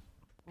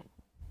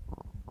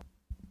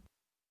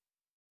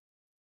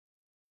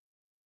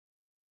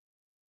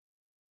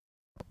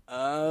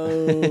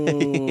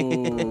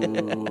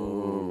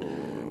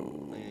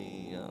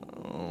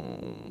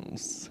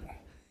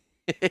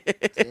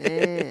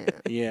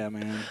 Yeah,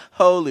 man.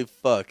 Holy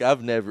fuck!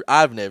 I've never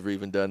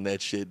even done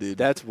that shit, dude.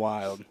 That's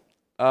wild.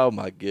 Oh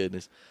my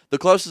goodness. The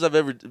closest I've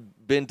ever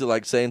been to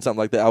like saying something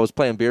like that, I was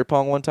playing beer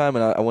pong one time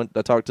and I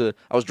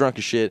was drunk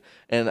as shit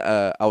and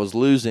I was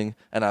losing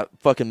and I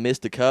fucking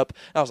missed a cup.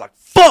 And I was like,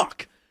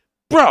 fuck!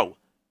 Bro,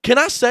 can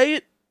I say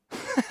it?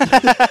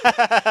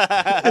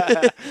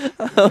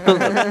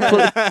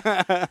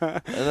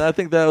 And I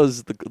think that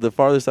was the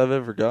farthest I've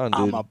ever gone,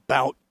 dude. I'm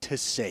about to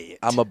say it.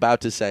 I'm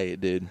about to say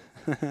it, dude.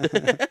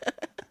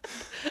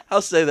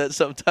 I'll say that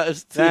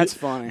sometimes too. That's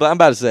funny. But I'm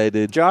about to say it,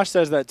 dude. Josh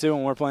says that too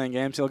when we're playing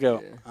games. He'll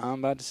go, Yeah. I'm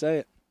about to say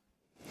it.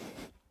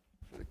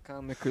 For the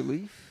comic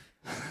relief.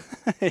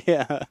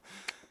 Yeah.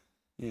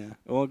 Yeah.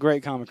 Well,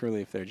 great comic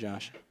relief there,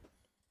 Josh.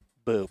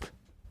 Boop.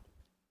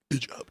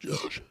 Good job,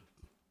 Josh.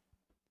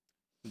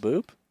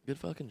 Boop? Good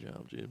fucking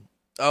job, dude.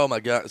 Oh my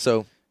god.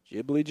 So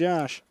Ghibli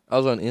Josh. I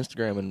was on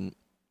Instagram and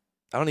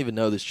I don't even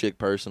know this chick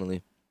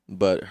personally,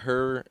 but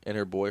her and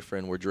her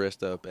boyfriend were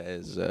dressed up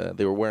as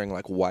they were wearing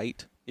like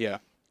white, Yeah.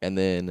 and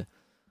then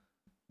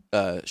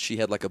she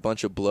had like a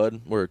bunch of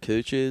blood where her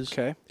cooch is,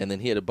 Okay. and then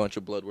he had a bunch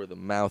of blood where the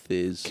mouth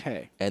is,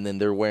 Okay. and then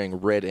they're wearing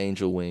red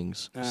angel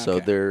wings, so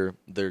Okay.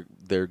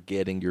 they're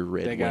getting your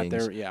red They got wings.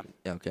 their, yeah.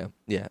 Okay,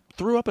 yeah.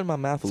 Threw up in my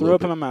mouth a Threw little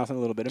up bit. in my mouth a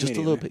little bit. Just a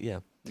little immediately. bit, yeah.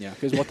 Yeah,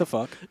 because what the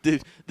fuck?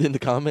 Dude, then the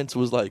comments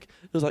was like,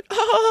 it was like,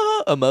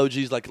 ah,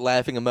 emojis, like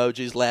laughing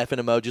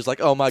emojis,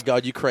 like, oh my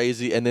god, you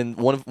crazy. And then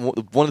one of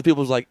the people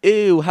was like,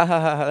 ew, ha ha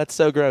ha, ha, that's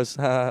so gross.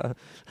 Ha, ha, ha.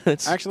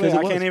 It's Actually, 'cause it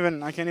I was.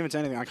 can't even say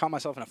anything. I caught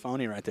myself in a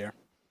phony right there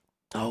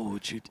Oh,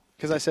 would you?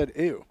 because I said,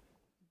 ew.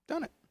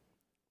 Done it.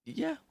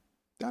 Yeah.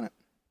 Done it.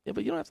 Yeah,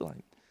 but you don't have to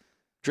like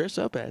dress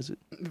up as it.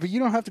 But you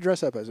don't have to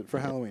dress up as it for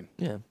Halloween.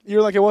 Yeah.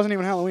 You're like, it wasn't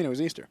even Halloween. It was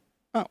Easter.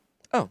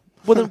 Oh,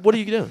 well then, what are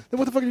you doing? Then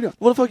what the fuck are you doing?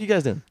 What the fuck are you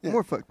guys doing? Yeah.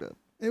 More fucked up.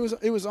 It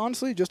was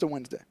honestly just a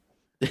Wednesday.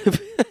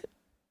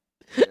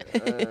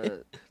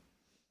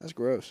 That's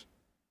gross.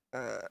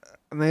 I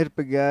made up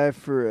a guy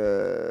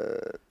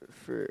for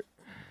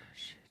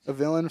A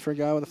villain for a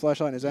guy with a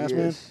flashlight in his ass,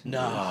 man? yes.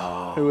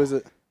 No. Who is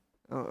it?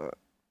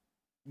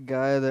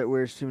 Guy that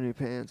wears too many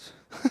pants.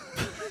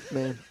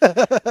 Man.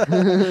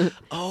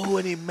 Oh,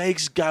 and he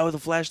makes guy with a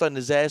flashlight in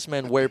his ass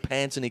man wear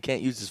pants and he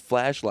can't use his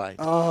flashlight.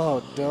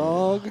 Oh,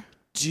 dog.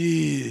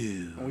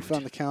 Dude. We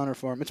found the counter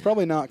for him. It's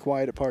probably not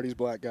Quiet at Party's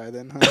black guy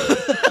then,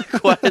 huh?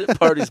 Quiet at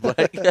Party's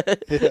black guy.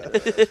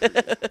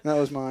 That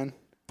was mine.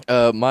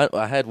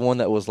 I had one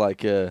that was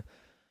like a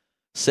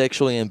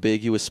sexually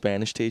ambiguous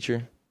Spanish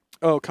teacher.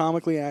 Oh,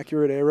 comically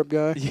accurate Arab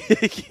guy?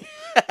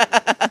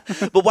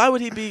 But why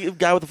would he be a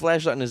guy with a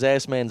flashlight in his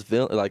ass man's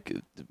like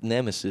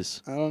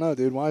nemesis? I don't know,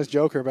 dude. Why is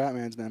Joker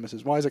Batman's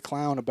nemesis? Why is a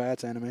clown a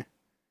bat's enemy?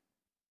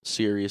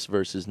 Serious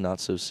versus not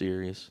so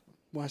serious.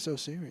 Why so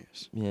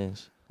serious?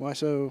 Yes. Why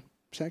so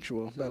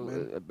sexual,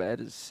 Batman? So, a bat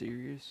is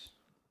serious.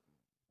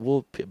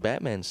 Well,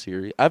 Batman's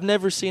serious. I've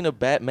never seen a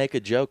bat make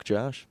a joke,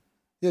 Josh.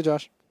 Yeah,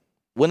 Josh.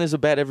 When has a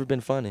bat ever been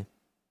funny?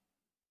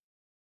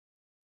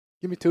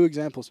 Give me 2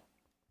 examples.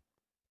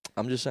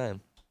 I'm just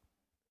saying.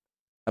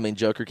 I mean,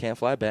 Joker can't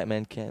fly.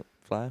 Batman can't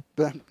fly.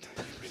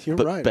 You're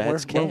But right.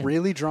 bats We're can.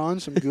 really drawing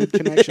some good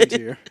connections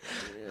here.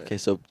 Okay,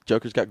 so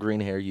Joker's got green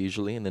hair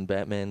usually, and then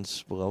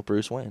Batman's, well,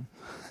 Bruce Wayne.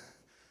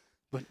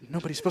 But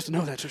nobody's supposed to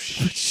know that, so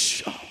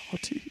shh. Oh,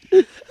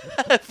 dude.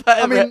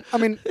 I mean,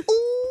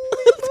 ooh,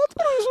 that's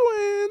Bruce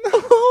Wayne.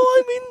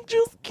 Oh, I mean,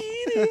 just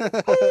kidding.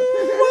 Oh,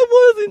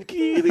 I wasn't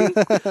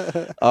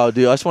kidding. Oh,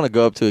 dude, I just want to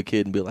go up to a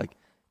kid and be like,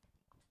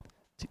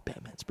 dude,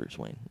 Batman's Bruce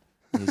Wayne.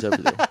 And he's over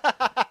there.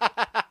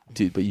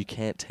 Dude, but you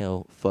can't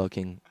tell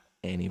fucking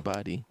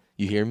anybody.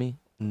 You hear me?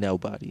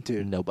 Nobody.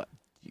 Dude. Nobody.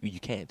 You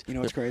can't. You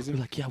know what's crazy? You're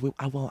like, yeah,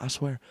 I won't, I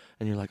swear.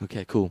 And you're like,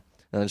 okay, cool.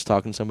 And I'm just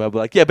talking to somebody, I'll be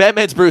like, yeah,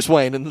 Batman's Bruce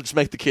Wayne, and just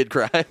make the kid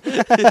cry.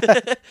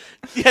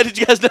 Yeah, did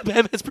you guys know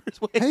Batman's Bruce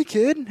Wayne? Hey,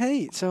 kid.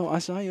 Hey, so I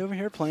saw you over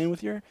here playing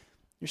with your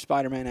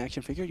Spider-Man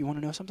action figure. You want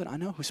to know something? I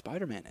know who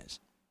Spider-Man is.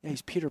 Yeah,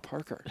 he's Peter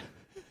Parker.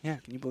 Yeah,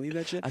 can you believe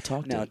that shit? I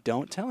talked to Now, him.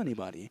 don't tell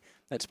anybody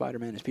that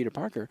Spider-Man is Peter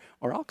Parker,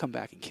 or I'll come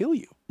back and kill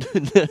you.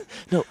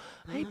 No.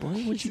 Hey, boy, what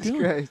you Jesus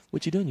doing? Christ.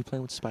 What you doing? You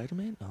playing with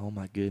Spider-Man? Oh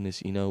my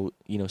goodness! You know,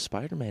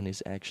 Spider-Man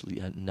is actually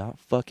not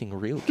fucking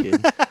real,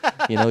 kid.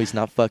 You know, he's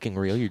not fucking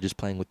real. You're just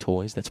playing with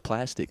toys. That's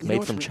plastic, You know made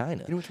what's from re-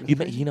 China. you know what's really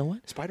crazy? You know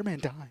what? Spider-Man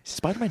dies.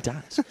 Spider-Man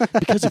dies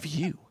because of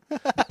you.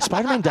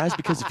 Spider-Man dies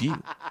because of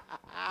you.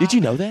 Did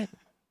you know that?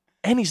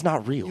 And he's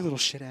not real. You little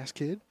shit-ass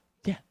kid.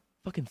 Yeah.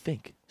 Fucking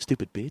think,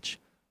 stupid bitch.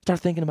 Start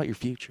thinking about your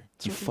future.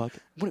 You So- fuck.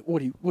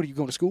 What are you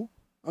going to school?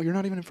 Oh, you're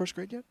not even in first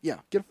grade yet? Yeah,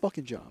 get a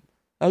fucking job.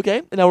 Okay,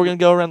 and now we're gonna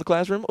go around the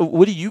classroom.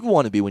 What do you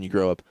want to be when you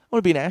grow up? I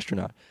want to be an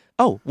astronaut.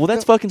 Oh, well,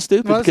 that's fucking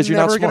stupid Well, because that's you're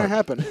not never smart. gonna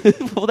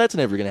happen. Well, that's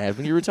never gonna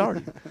happen. You're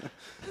retarded.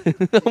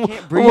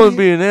 I breathe. want to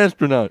be an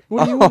astronaut.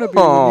 What do you wanna be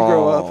when you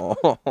grow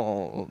up?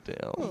 Oh,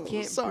 damn. You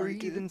can't sorry,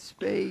 breathe kid. in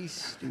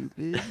space,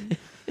 stupid.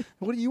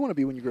 What do you want to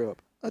be when you grow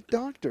up? A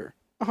doctor.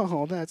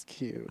 Oh, that's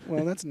cute.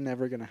 Well, that's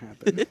never gonna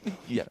happen.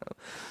 Yeah,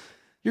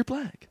 you're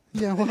black.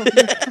 Yeah, well,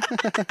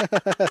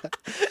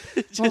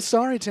 well,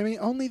 sorry, Timmy.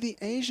 Only the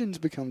Asians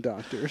become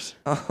doctors.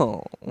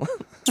 Oh,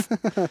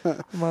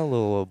 my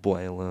little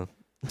abuela.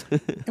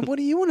 And what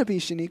do you want to be,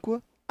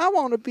 Shaniqua? I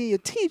want to be a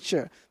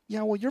teacher.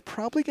 Yeah, well, you're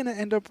probably going to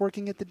end up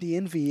working at the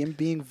DMV and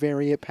being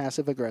very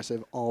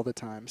passive-aggressive all the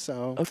time.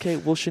 So, Okay,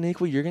 well,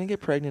 Shaniqua, you're going to get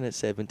pregnant at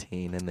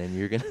 17, and then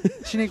you're going to...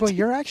 Shaniqua,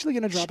 you're actually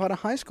going to drop out of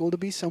high school to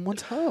be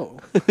someone's hoe.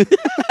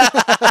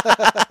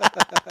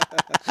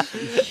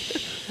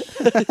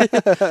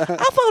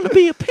 I want to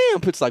be a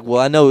pimp. It's like, well,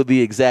 I know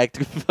the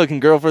exact fucking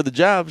girl for the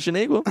job,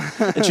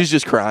 Shaniqua. And she's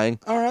just crying.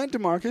 All right,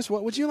 DeMarcus,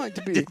 what would you like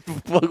to be?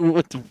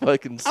 What the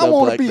fucking I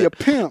want to like be that. a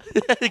pimp.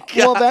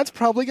 Well, that's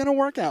probably going to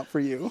work out for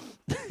you.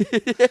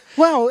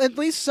 Well, at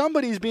least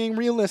somebody's being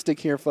realistic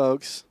here,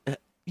 folks.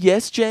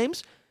 Yes,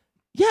 James?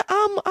 Yeah,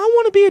 I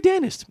want to be a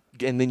dentist.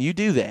 And then you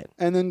do that.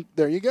 And then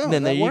there you go. And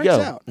then that there you works go.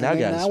 Out. Now, and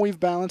then guys. now we've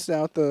balanced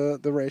out the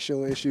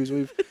racial issues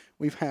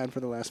we've had for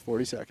the last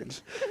 40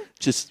 seconds.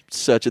 Just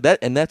such a... that,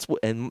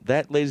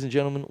 ladies and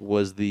gentlemen,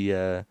 was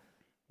the...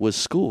 was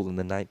school in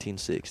the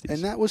 1960s.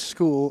 And that was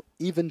school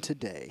even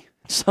today.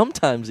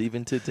 Sometimes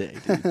even today,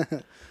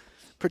 dude.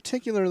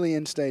 Particularly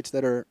in states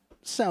that are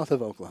south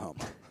of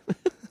Oklahoma.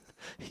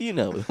 You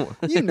know the one.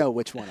 You know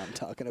which one I'm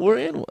talking about. We're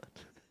in one.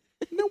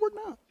 No, we're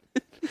not.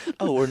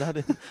 Oh, we're not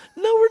in...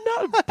 No, we're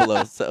not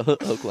below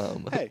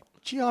Oklahoma. Hey,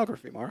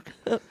 geography, Mark.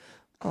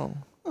 Oh.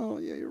 Oh,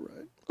 yeah, you're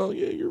right. Oh,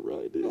 yeah, you're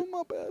right, dude. Oh,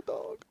 my bad,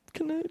 dog.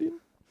 Canadian.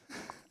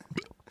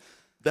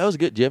 That was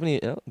good. Do you have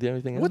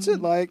anything else? What's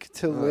it like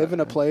to live in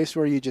a place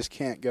where you just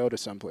can't go to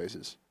some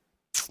places?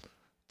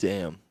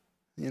 Damn.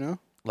 You know?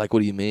 Like, what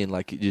do you mean?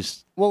 Like, you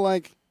just... Well,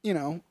 like, you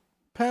know,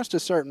 past a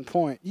certain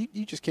point,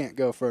 you just can't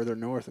go further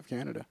north of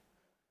Canada.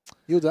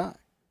 You'll die.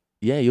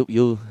 Yeah,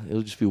 it'll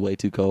just be way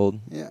too cold.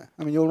 Yeah.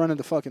 I mean, you'll run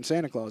into fucking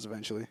Santa Claus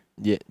eventually.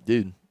 Yeah,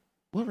 dude.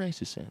 What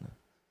race is Santa?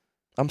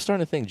 I'm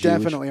starting to think Jewish.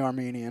 Definitely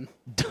Armenian.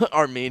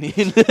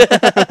 Armenian.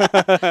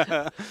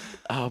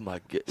 Oh, my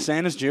God.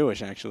 Santa's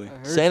Jewish, actually.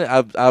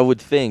 Santa, I would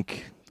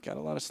think... Got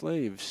a lot of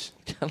slaves.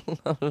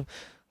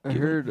 I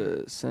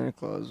heard Santa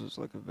Claus was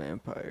like a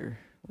vampire.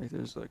 Like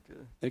there's like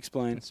a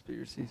Explain.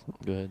 conspiracy.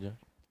 Go ahead, John.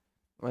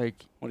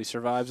 Like What, he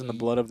survives in the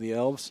blood of the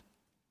elves?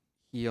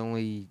 he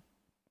only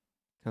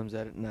comes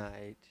out at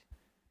night.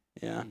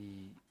 Yeah.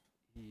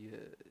 He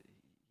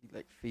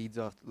like feeds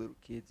off the little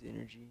kids'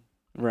 energy.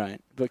 Right.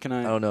 But can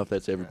I I... don't know if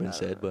that's ever been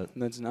said, but... I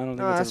don't think No, I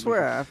that's ever been-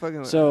 swear, I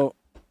fucking. So,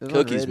 it was on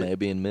Cookies, Reddit.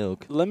 maybe, and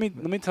milk. let me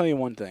tell you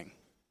one thing.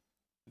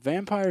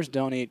 Vampires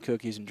don't eat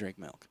cookies and drink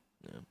milk.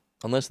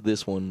 Unless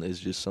this one is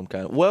just some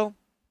kind of... Well,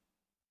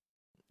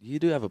 you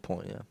do have a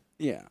point, yeah.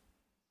 Yeah.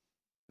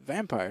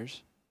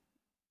 Vampires...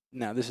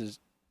 Now, this is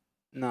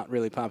not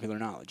really popular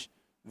knowledge.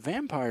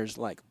 Vampires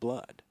like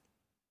blood.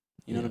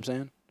 You know Yeah. what I'm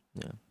saying?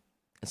 Yeah.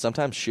 And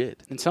sometimes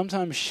shit. And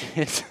sometimes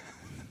shit...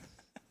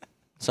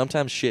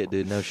 Sometimes shit,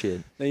 dude. No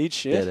shit. They eat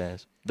shit? Dead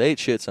ass. They eat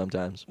shit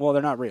sometimes. Well,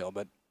 they're not real,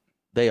 but...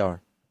 They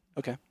are.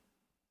 Okay.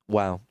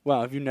 Wow.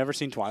 Wow, have you never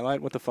seen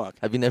Twilight? What the fuck?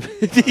 Have you never...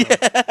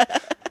 Yeah.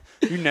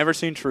 You never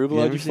seen True You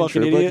Blood, never you seen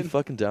fucking True Blood, idiot? you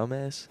fucking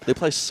dumbass? They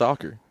play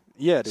soccer.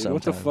 Yeah, dude,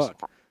 what the Sometimes.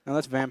 fuck? No,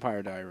 that's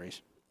Vampire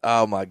Diaries.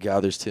 Oh, my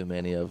God. There's too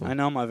many of them. I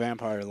know my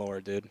vampire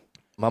lore, dude.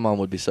 My mom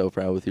would be so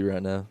proud with you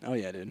right now. Oh,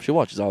 yeah, dude. She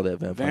watches all that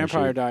vampire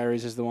Vampire shit.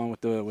 Diaries is the one with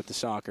the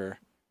soccer.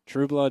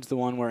 True Blood's the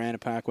one where Anna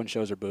Paquin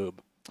shows her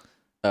boob.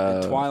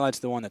 And Twilight's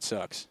the one that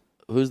sucks.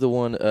 Who's the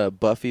one?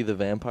 Buffy the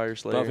Vampire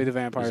Slayer? Buffy the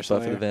Vampire There's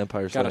Buffy Slayer. the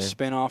Vampire Slayer. Got a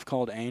spin-off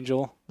called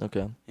Angel.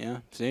 Okay. Yeah,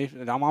 see?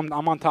 I'm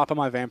on top of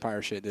my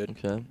vampire shit, dude.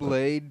 Okay.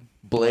 Blade.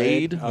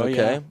 Blade. Oh,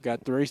 Okay. yeah.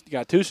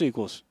 Got two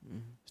sequels.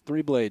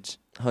 3 Blades.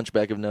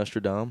 Hunchback of Notre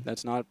Dame.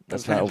 That's not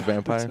That's a not a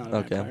vampire. That's not a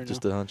Okay. vampire,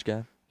 Just no. a hunch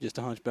guy. Just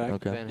a hunchback.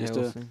 Okay. Van Just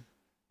Helsing.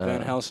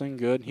 Van Helsing,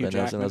 good. Hugh Van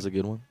Helsing, Jackman. that was a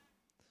good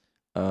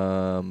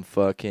one.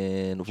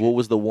 Fucking. What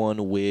was the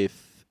one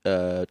with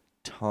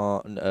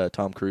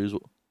Tom Cruise?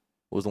 What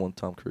was the one with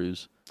Tom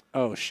Cruise?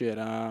 Oh shit.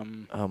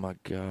 Oh my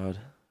God.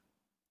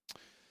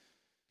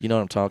 You know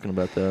what I'm talking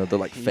about? The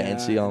like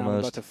fancy yeah, and I'm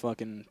almost. about to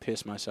fucking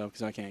piss myself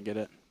because I can't get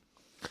it.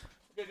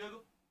 Okay,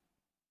 Google.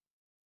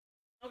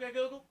 Okay,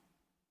 Google.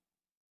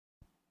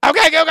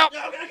 Okay, Google.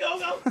 Okay,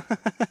 Google.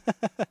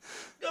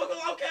 Google.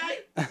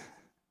 Okay.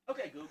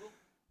 Okay, Google.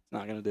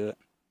 Not gonna do it.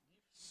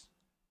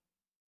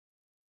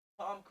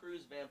 Tom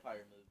Cruise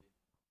vampire movie.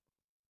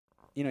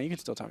 You know, you can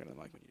still talk to the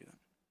mic when you do that.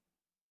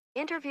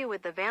 Interview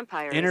with the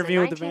Vampire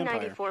Interview is a with the Vampire.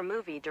 1994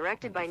 movie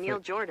directed by Neil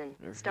Jordan,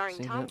 Never starring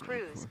seen Tom that one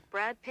Cruise, before.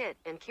 Brad Pitt,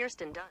 and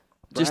Kirsten Dunst.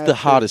 Just Brad the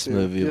Pitt, hottest dude.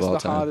 movie of Just all the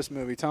time. hottest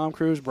movie. Tom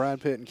Cruise, Brad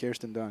Pitt, and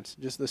Kirsten Dunst.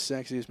 Just the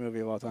sexiest movie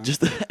of all time.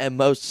 Just and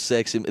most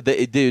sexy.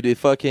 Dude, it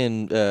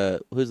fucking.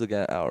 Who's the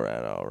guy? All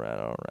right.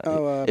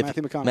 Oh, If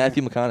Matthew McConaughey.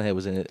 Matthew McConaughey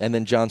was in it, and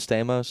then John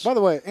Stamos. By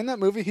the way, in that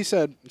movie, he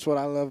said, "It's what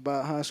I love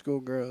about high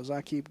school girls.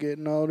 I keep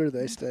getting older;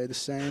 they stay the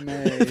same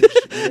age."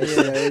 Yes,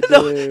 they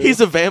No, do.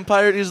 he's a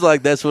vampire. He's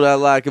like, that's what I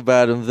like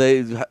about him.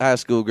 They high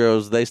school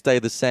girls, they stay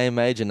the same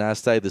age, and I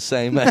stay the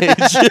same age.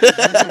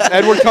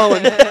 Edward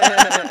Cullen.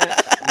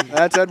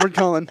 That's Edward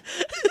Cullen.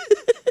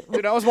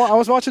 Dude, I was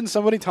watching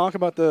somebody talk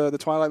about the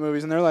Twilight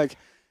movies, and they're like,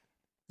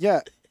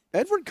 "Yeah,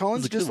 Edward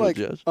Cullen's That's a good just one, like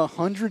Josh.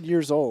 100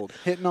 years old,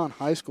 hitting on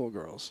high school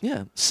girls.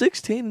 Yeah,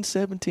 16 and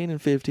 17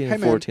 and 15 Hey,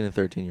 and man, 14 and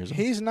 13 years old.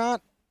 He's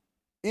not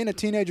in a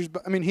teenager's.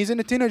 I mean, he's in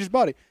a teenager's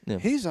body. Yeah.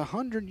 He's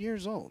 100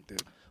 years old,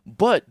 dude.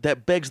 But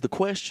that begs the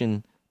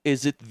question: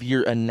 is it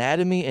your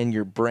anatomy and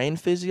your brain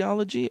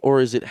physiology,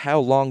 or is it how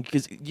long?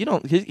 Because you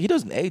don't. He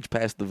doesn't age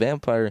past the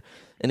vampire,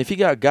 and if he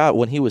got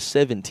when he was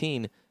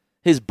 17,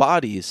 his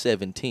body is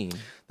 17.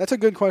 That's a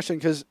good question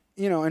because,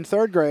 in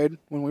 3rd grade,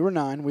 when we were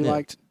 9, we Yeah.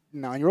 liked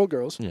 9-year-old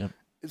girls. Yeah.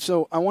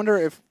 So I wonder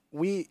if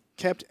we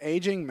kept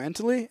aging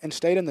mentally and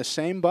stayed in the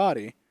same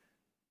body.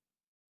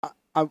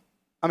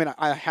 I mean,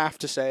 I have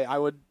to say I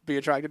would be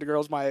attracted to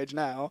girls my age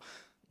now.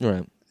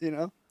 Right.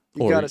 You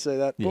Or- got to say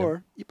that. yeah.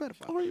 Or you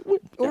pedophile. Or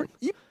Or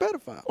you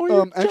pedophile. Or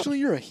you're actually,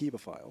 you're a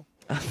hebephile.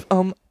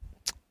 um,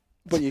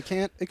 But you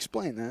can't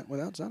explain that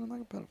without sounding like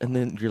a pedophile. and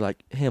then you're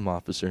like him,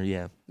 officer.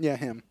 Yeah. Yeah,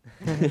 him.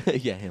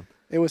 Yeah, him.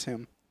 It was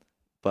him.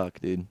 Fuck,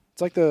 dude.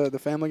 It's like the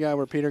Family Guy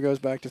where Peter goes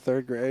back to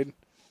 3rd grade.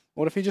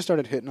 What if he just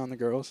started hitting on the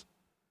girls?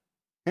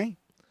 Hey,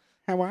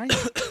 how are you?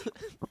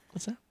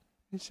 What's that?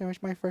 So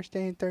it's my first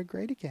day in 3rd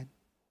grade again.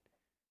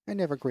 I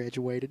never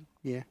graduated.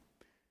 Yeah.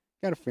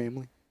 Got a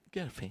family.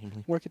 Got a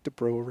family. Work at the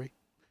brewery.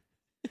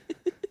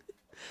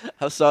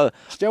 I saw.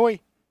 Stewie.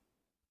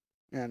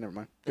 Yeah, never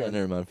mind. Go Yeah, ahead.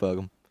 never mind. Fuck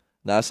him.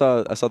 No, I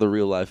saw the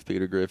real life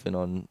Peter Griffin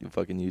on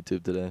fucking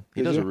YouTube today.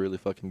 He Did does you? a really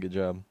fucking good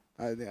job.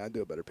 I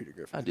do a better Peter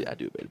Griffin. I do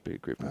a better Peter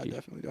Griffin. I than you.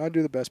 definitely do. I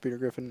do the best Peter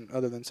Griffin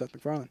other than Seth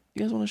MacFarlane.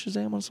 You guys want to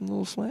Shazam on some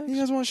little swags? You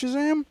guys want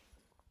Shazam?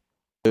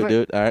 Do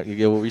it. All right. You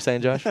get what were you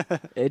saying, Josh?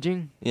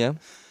 Edging? Yeah.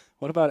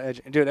 What about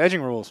edging? Dude,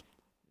 edging rules.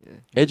 Yeah.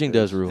 Edging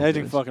does rule.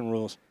 Edging fucking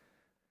rules.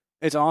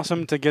 It's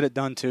awesome to get it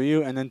done to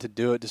you, and then to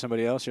do it to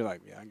somebody else, you're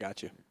like, yeah, I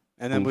got you.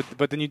 And then,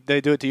 but then they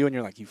do it to you, and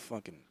you're like, you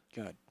fucking,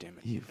 god damn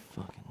it. You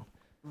fucking.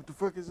 What the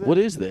fuck is that? What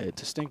is that,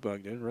 It's a stink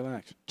bug, dude.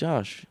 Relax.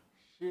 Josh?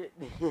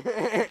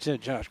 Shit,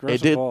 Josh, grow It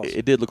some did. balls.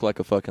 It did look like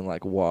a fucking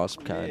like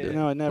wasp kind of.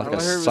 No, it never. Like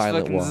a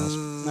silent wasp.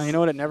 No, you know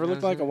what? It never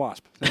looked like a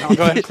wasp. I'll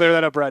go ahead and clear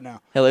that up right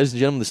now. Hey, ladies and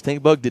gentlemen, the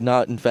stink bug did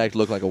not, in fact,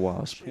 look like a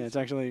wasp. Yeah, it's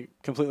actually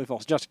completely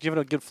false. Just give it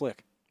a good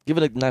flick. Give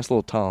it a nice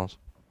little toss.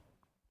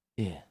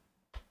 Yeah.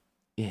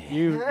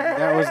 Yeah.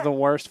 That was the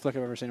worst flick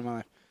I've ever seen in my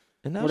life.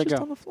 And now Where'd it's it just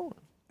go? on the floor.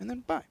 And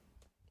then bye.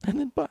 And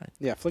then bye.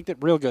 Yeah, flicked it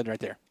real good right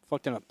there.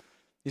 Fucked him up.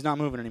 He's not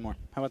moving anymore.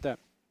 How about that?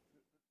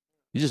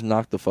 You just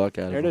knocked the fuck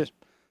out There of it him. is.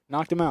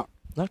 Knocked him out.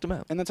 Knocked him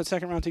out. And that's a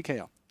second round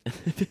TKO. He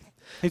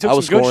I took some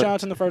was good scoring-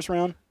 shots in the first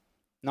round.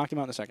 Knocked him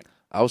out in the second.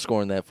 I was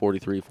scoring that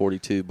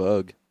 43-42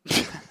 bug.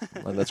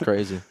 Like, that's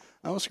crazy.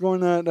 I was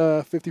scoring that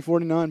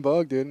 50-49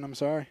 bug, dude, and I'm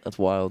sorry. That's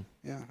wild.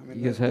 Yeah, I mean,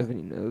 You guys have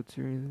any notes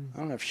or anything? I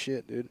don't have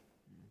shit, dude.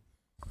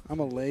 I'm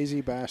a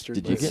lazy bastard.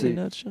 Did you but- get any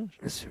notes, Josh?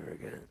 Let's see where I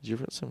got it. Did you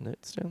write some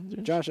notes down,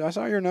 Josh? Josh, I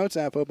saw your notes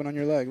app open on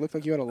your leg. Looked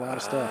like you had a lot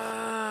of stuff.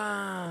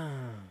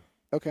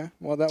 Okay,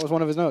 well, that was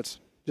one of his notes.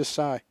 Just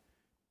sigh.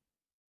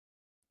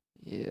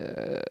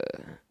 Yeah.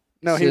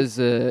 No, It he.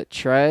 says,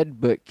 tried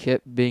but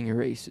kept being a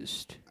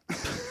racist.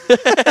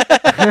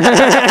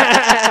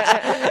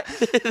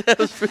 That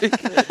was pretty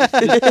good.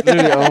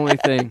 Literally the only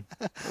thing.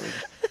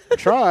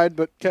 Tried,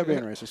 but kept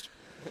being racist.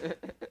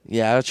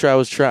 Yeah,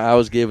 I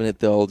was giving it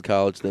the old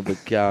college thing, but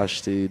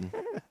gosh, dude.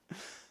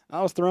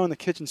 I was throwing the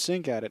kitchen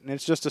sink at it, and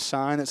it's just a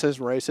sign that says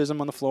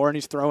racism on the floor, and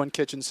he's throwing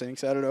kitchen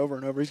sinks at it over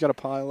and over. He's got a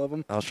pile of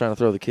them. I was trying to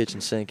throw the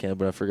kitchen sink in,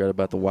 but I forgot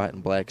about the white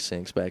and black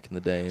sinks back in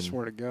the day. I And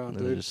swear to God,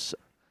 they're dude. just-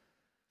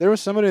 There was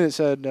somebody that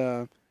said,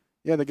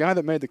 yeah, the guy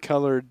that made the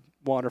colored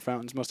water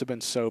fountains must have been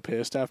so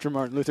pissed after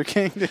Martin Luther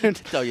King, dude.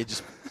 oh, you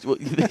just.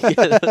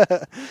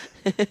 Yeah.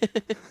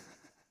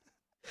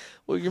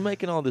 Well, you're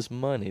making all this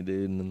money,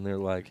 dude, and then they're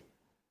like,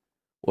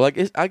 well,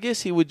 I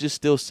guess he would just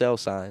still sell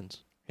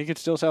signs. He could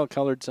still sell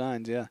colored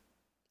signs, yeah.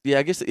 Yeah,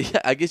 I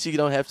guess you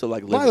don't have to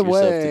like By limit the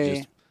yourself to way,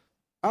 just.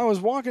 I was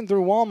walking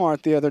through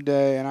Walmart the other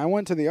day, and I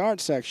went to the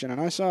art section,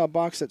 and I saw a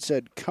box that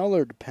said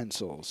colored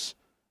pencils.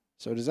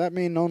 So does that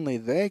mean only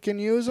they can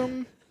use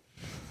them?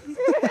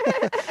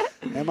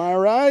 Am I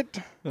right?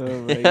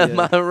 Oh my Am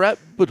I right?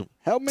 But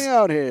Help me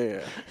out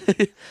here.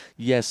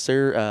 yes,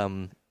 sir.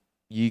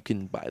 You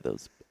can buy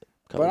those.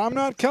 But I'm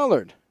not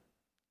colored.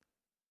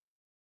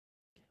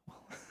 I'm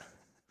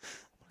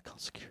gonna call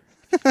security.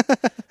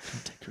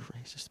 Come take your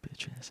racist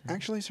bitch ass. out.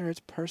 Actually, sir, it's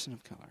person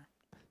of color.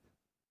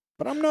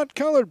 But I'm not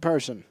colored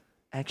person.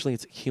 Actually,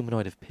 it's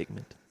humanoid of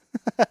pigment.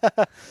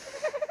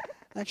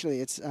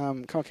 Actually, it's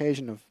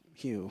Caucasian of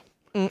hue.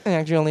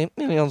 Actually,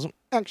 it is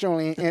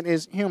Actually, it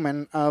is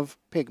human of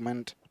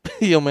pigment.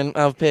 human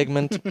of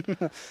pigment.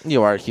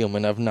 You are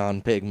human of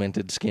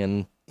non-pigmented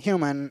skin.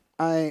 Human,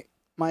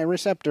 my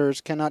receptors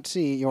cannot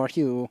see your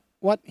hue.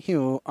 What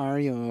hue are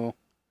you?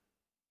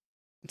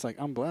 It's like,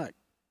 I'm black.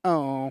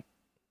 Oh,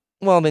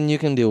 Well, then you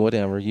can do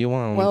whatever you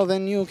want. well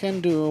then you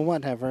can do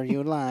whatever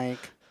you like.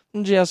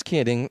 Just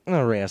kidding.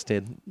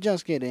 Arrested.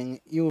 Just kidding,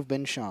 you've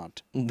been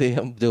shot.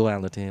 The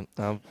duality.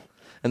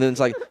 And then it's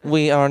like,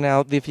 we are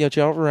now the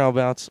future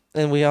robots,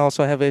 and we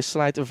also have a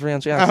slight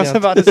French I was accent.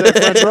 about to say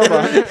French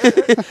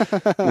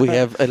robot. We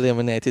have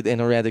eliminated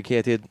and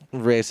eradicated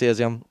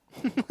racism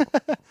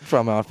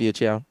from our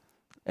future.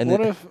 And what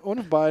then, if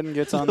Biden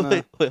gets on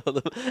the wait, hold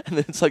up. And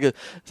then it's like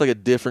a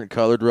different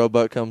colored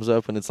robot comes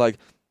up, and it's like,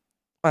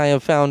 I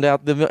have found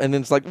out and then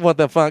it's like, what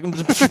the fuck?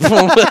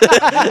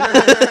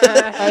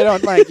 I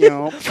don't like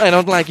you. I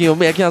don't like you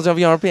because of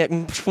your pick.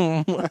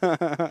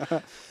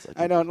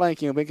 I don't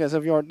like you because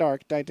of your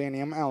dark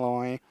titanium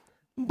alloy.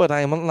 But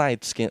I am a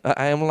light skin.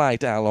 I am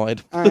light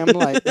alloyed. I am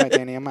light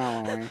titanium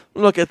alloy.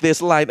 Look at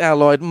this light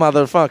alloyed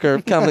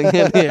motherfucker coming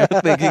in here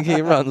thinking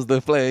he runs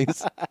the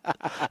place.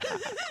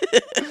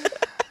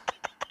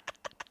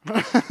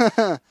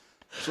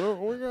 So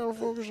we gotta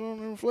focus on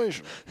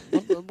inflation,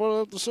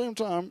 but at the same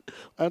time,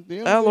 at the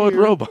end Alloyed of the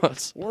year,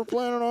 robots. we're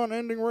planning on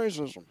ending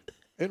racism.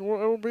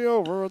 It'll be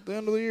over at the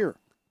end of the year.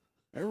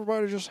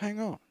 Everybody, just hang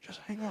on. Just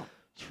hang on.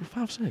 Just for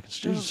 5 seconds.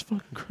 Jesus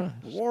fucking Christ.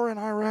 War in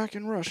Iraq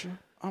and Russia.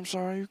 I'm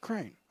sorry,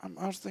 Ukraine.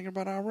 I was thinking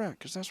about Iraq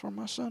because that's where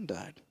my son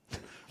died.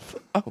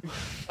 Oh,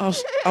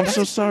 I'm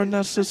so sorry.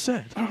 That's so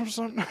sad.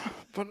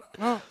 But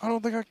no, I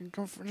don't think I can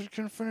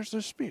finish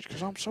this speech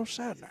because I'm so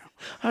sad now.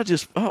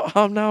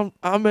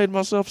 I made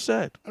myself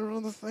sad.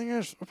 The thing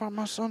is about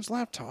my son's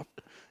laptop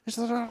is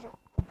that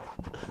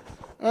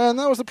and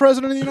that was the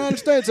President of the United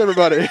States,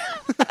 everybody.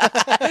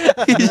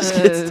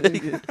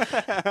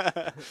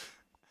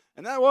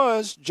 And that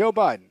was Joe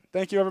Biden.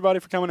 Thank you, everybody,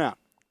 for coming out.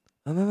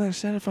 And then they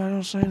said if I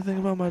don't say anything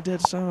about my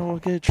dead son, I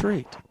won't get a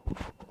treat.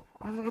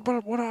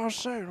 But what I was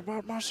saying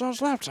about my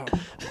son's laptop.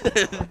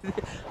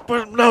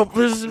 But no,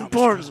 this is No, Mr. important.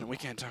 President, we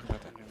can't talk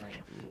about that.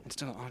 It's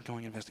still an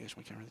ongoing investigation.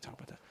 We can't really talk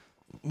about that.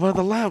 Well,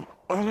 the lab.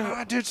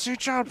 I did see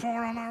child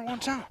porn on there one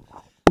time.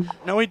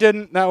 No, he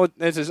didn't.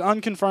 This is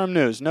unconfirmed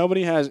news.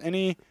 Nobody has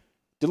any.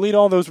 Delete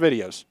all those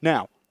videos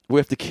now. We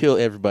have to kill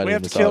everybody. We in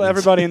have to this kill audience.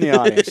 everybody in the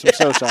audience. I'm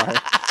so sorry.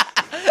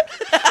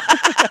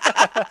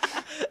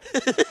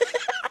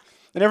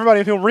 And everybody,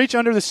 if you'll reach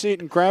under the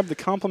seat and grab the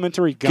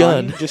complimentary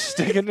gun. Just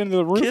stick it into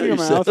the roof Kill of your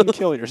yourself. mouth and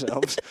kill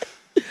yourselves.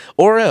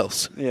 Or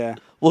else Yeah.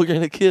 we're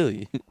gonna kill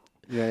you.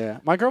 Yeah.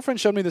 My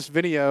girlfriend showed me this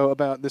video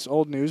about this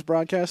old news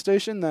broadcast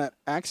station that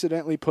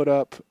accidentally put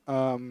up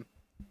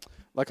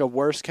like a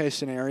worst case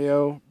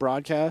scenario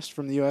broadcast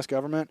from the U.S.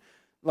 government.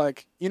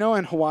 Like, you know,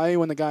 in Hawaii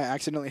when the guy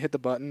accidentally hit the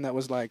button that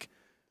was like,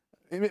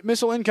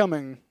 missile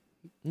incoming,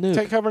 Nuke.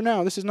 take cover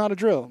now. This is not a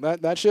drill.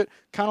 That shit,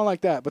 kind of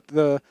like that. But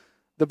the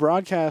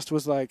broadcast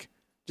was like,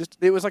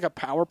 it was like a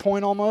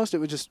PowerPoint almost. It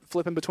was just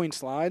flipping between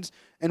slides.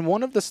 And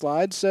one of the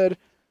slides said,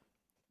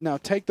 now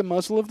take the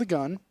muzzle of the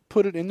gun,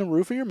 put it in the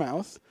roof of your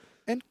mouth,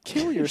 and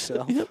kill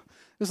yourself. Yep.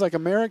 It's like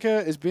America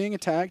is being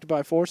attacked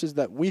by forces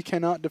that we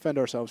cannot defend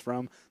ourselves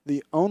from.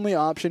 The only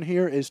option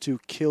here is to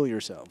kill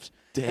yourselves.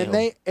 Damn. And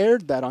they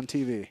aired that on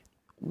TV.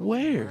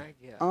 Where?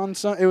 On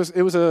some, it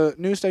was a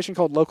news station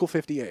called Local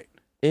 58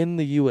 In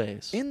the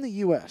U.S. in the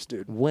U.S.,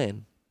 dude.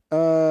 When?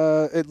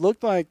 It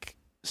looked like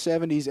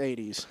 70s,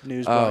 80s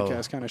news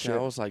broadcast kind of okay, shit.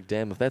 I was like,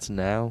 damn, if that's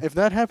now, If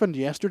that happened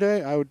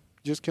yesterday, I would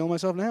just kill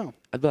myself now.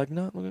 I'd be like,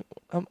 no,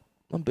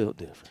 I'm built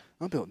different.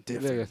 I'm built It's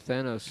like different. a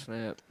Thanos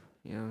snap.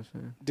 You know what I'm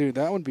saying? Dude,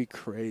 that would be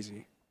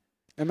crazy.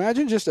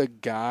 Imagine just a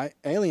guy,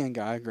 alien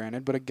guy,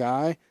 granted, but a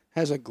guy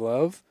has a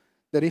glove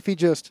that if he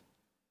just...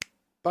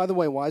 By the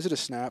way, why is it a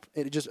snap?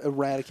 It just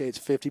eradicates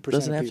 50%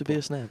 Doesn't of have people. to be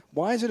a snap.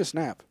 Why is it a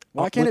snap?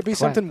 Why Oh, can't with it be clap.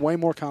 something way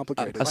more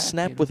complicated? A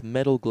snap with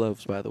metal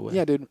gloves, by the way.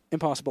 Yeah, dude,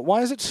 impossible.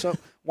 Why is it so?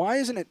 Why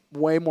isn't it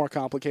way more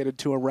complicated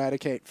to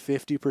eradicate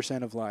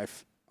 50% of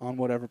life on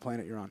whatever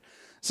planet you're on?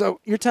 So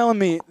you're telling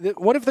me,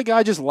 what if the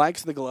guy just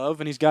likes the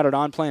glove and he's got it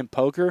on playing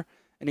poker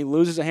and he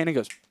loses a hand and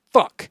goes,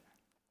 fuck.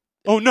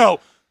 Oh, no.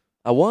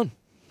 I won.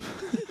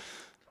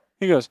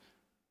 He goes,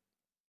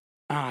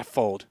 I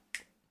fold.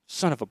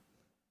 Son of a...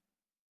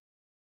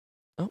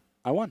 Oh.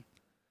 I won.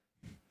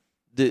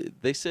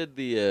 They said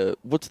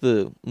what's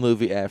the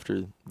movie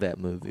after that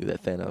movie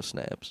that Thanos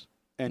snaps?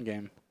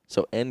 Endgame.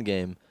 So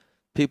Endgame,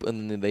 people,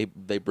 and then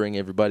they bring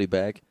everybody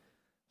back.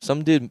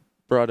 Some dude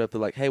brought up,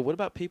 they're like, hey, what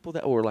about people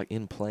that were like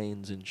in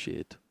planes and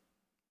shit?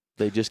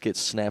 They just get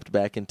snapped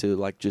back into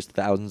like just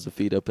thousands of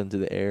feet up into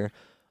the air.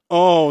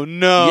 Oh,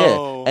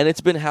 no. Yeah, and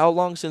it's been how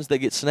long since they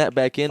get snapped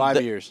back in?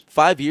 5 years.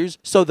 5 years.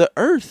 So the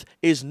Earth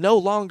is no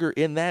longer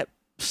in that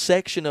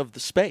section of the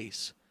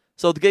space.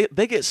 So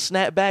they get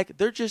snapped back.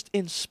 They're just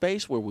in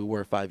space where we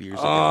were 5 years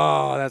ago.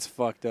 Oh, that's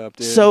fucked up,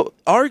 dude. So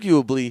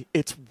arguably,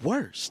 it's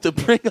worse to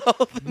bring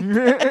all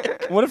the.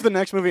 What if the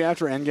next movie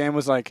after Endgame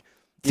was like,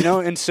 you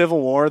know, in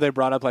Civil War, they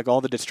brought up like all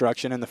the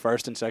destruction in the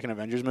first and second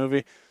Avengers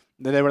movie.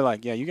 They were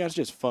like, yeah, you guys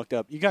just fucked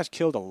up. You guys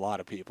killed a lot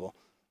of people.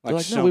 They're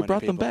like, so no, we many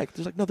brought them people." back.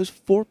 There's like, no, there's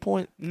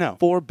 4.4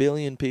 No.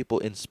 billion people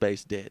in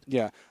space dead.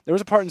 Yeah. There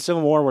was a part in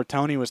Civil War where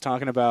Tony was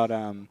talking about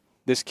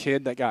this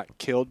kid that got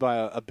killed by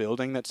a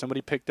building that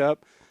somebody picked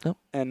up. Oh.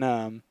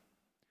 And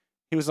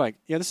he was like,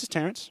 yeah, this is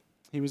Terrence.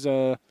 He was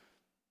going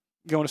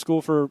to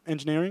school for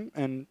engineering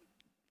and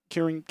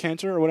curing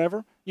cancer or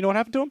whatever. You know what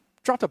happened to him?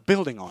 Dropped a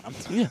building on him.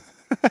 Yeah.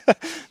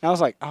 And I was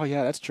like, oh,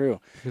 yeah, that's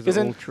true. Because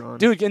in- Ultron.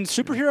 Dude, in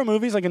superhero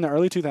movies, like in the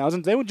early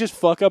 2000s, they would just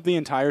fuck up the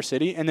entire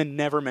city and then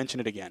never mention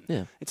it again.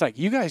 Yeah. It's like,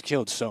 you guys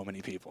killed so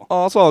many people.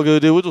 Oh, that's all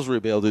good, dude. We'll just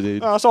rebuild it,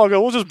 dude. Oh, it's all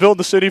good. We'll just build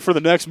the city for the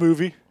next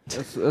movie.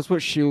 That's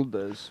what Shield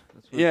does.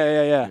 That's what,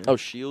 Yeah. Oh,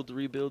 Shield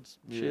rebuilds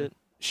Yeah. shit.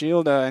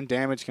 Shield and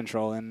damage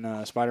control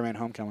in Spider-Man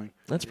Homecoming.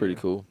 That's pretty Yeah.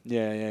 cool.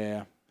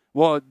 Yeah.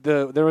 Well,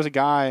 there was a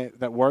guy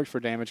that worked for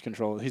Damage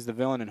Control. He's the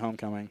villain in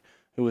Homecoming,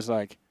 who was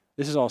like,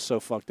 "This is all so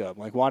fucked up.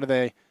 Like,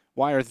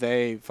 why are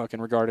they fucking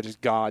regarded as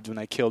gods when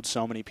they killed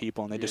so many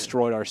people and they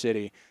destroyed our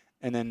city?"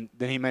 And then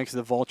he makes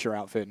the Vulture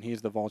outfit, and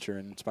he's the Vulture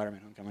in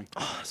Spider-Man: Homecoming.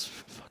 Oh, it's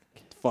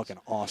Fucking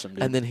awesome,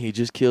 dude. and then he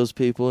just kills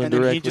people And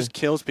indirectly. then he just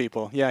kills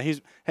people. Yeah,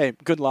 hey,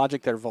 good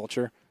logic there,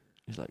 Vulture.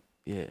 He's like,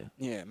 yeah,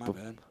 Yeah, my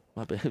bad.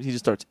 my bad. He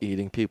just starts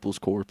eating people's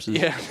corpses.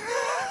 Yeah.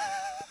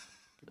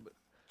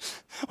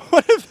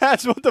 What if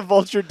that's what the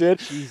Vulture did?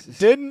 Jesus.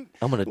 Didn't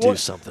I'm gonna do Well,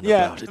 something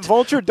yeah, about it.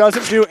 Vulture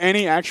doesn't do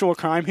any actual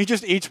crime. He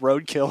just eats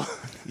roadkill.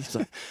 He's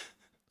like,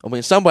 I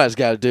mean, somebody's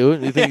got to do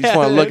it. You think you just Yeah,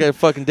 want to look dude. at a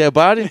fucking dead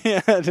body?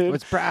 Yeah, dude.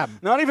 What's problem?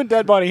 Not even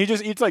dead body. He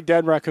just eats like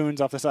dead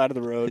raccoons off the side of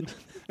the road.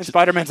 And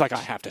Spider-Man's like, I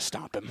have to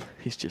stop him.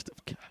 He's just a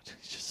god.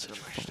 He's just such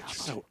a fucking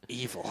So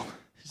evil.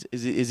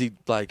 Is he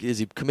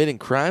committing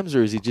crimes,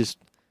 or is he just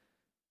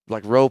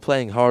like role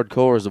playing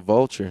hardcore as a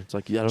vulture? It's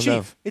like, I don't know.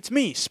 Chief, it's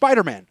me,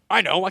 Spider-Man.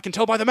 I know. I can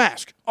tell by the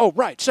mask. Oh,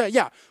 right. So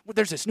yeah, well,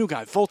 there's this new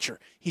guy, Vulture.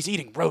 He's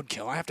eating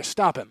roadkill. I have to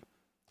stop him.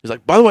 He's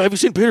like, by the way, have you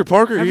seen Peter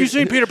Parker? Have you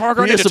seen Peter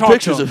Parker? I He need has to some talk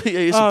pictures to him. of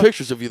he has some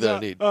pictures of you that I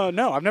need.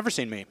 No, I've never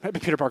seen me.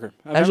 Peter Parker.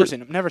 I've Actually- never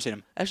seen him. Never seen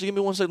him. Actually, give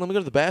me 1 second. Let me go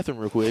to the bathroom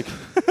real quick.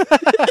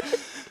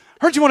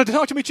 Heard you wanted to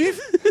talk to me, Chief.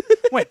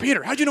 Wait,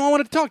 Peter, how'd you know I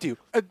wanted to talk to you?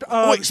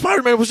 Wait,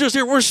 Spider-Man was just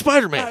here. Where's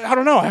Spider-Man? I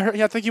don't know.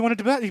 I think you wanted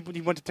to.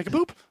 You wanted to take a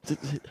poop.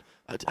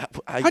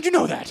 How'd you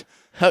know that?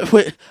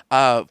 Wait,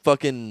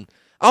 fucking.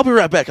 I'll be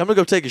right back. I'm gonna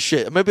go take a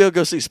shit. Maybe I'll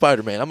go see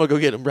Spider-Man. I'm gonna go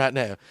get him right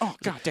now. Oh,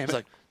 God damn It's it.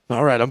 like,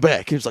 all right, I'm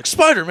back. He was like,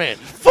 Spider-Man.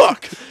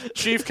 Fuck.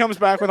 Chief comes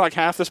back with like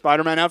half the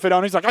Spider-Man outfit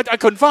on. He's like, I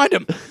couldn't find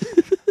him.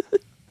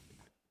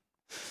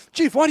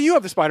 Chief, why do you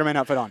have the Spider-Man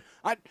outfit on?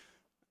 I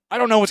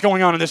don't know what's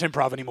going on in this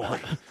improv anymore.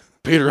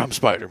 Peter, I'm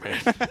Spider-Man.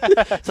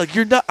 It's like,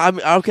 you're not. I'm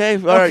okay.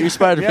 All right, you're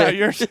Spider-Man.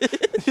 Yeah,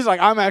 he's like,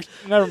 I'm actually.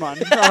 Never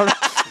mind.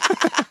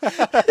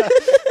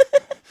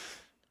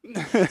 And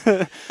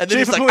then Chief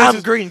he's of like, Police I'm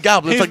is- Green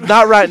Goblin. It's he's- like,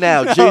 not right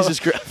now. No. Jesus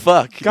Christ.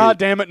 Fuck. God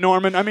damn it,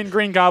 Norman. I mean,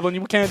 Green Goblin.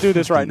 You can't do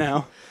this right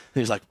now.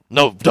 He's like,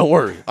 no, don't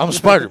worry. I'm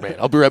Spider-Man.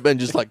 I'll be right back. And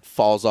just like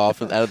falls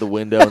off and out of the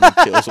window and then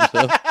kills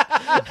himself.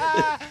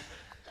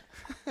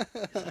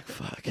 He's like,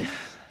 fuck.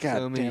 God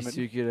So many damn it.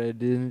 secret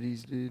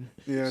identities, dude.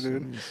 Yeah, So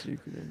dude. many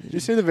secret Did you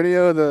identities. see the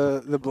video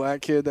of the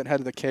black kid that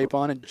had the cape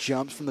on and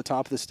jumps from the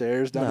top of the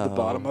stairs down to the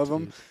bottom of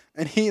him? dude.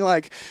 And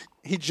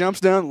he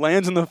jumps down,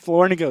 lands on the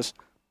floor, and he goes,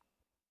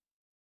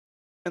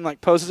 and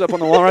like poses up on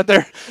the wall right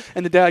there.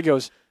 And the dad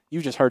goes,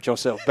 "You just hurt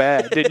yourself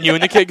bad, didn't you?"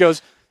 And the kid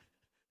goes,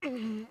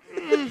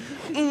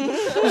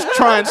 just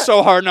trying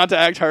so hard not to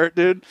act hurt,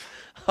 dude.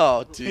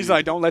 Oh, dude. He's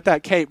like, "Don't let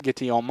that cape get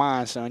to your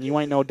mind, son. You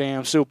ain't no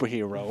damn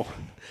superhero."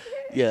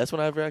 yeah, that's when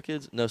I have our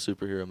kids. No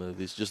superhero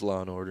movies, just Law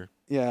and Order.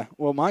 Yeah.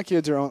 Well, my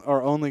kids are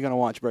only gonna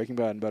watch Breaking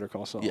Bad and Better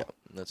Call Saul. Yeah,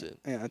 that's it.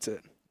 Yeah, that's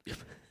it.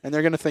 And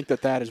they're gonna think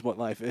that is what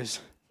life is.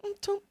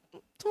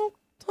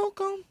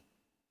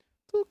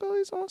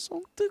 Tuco is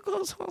awesome.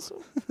 Tuco's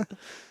awesome.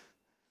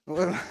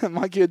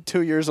 My kid,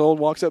 2 years old,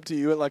 walks up to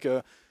you at like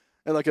a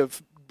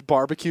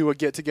barbecue, a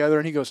get together,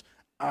 and he goes,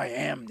 "I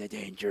am the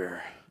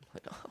danger."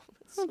 Like, oh,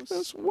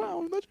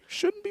 Wow, that you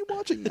shouldn't be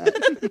watching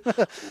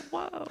that.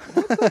 wow.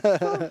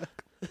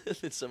 And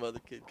then some other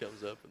kid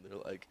comes up and they're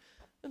like,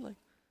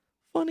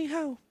 funny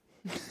how?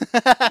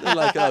 They're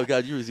like, oh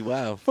god, you really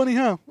wow. Funny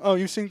how? Oh,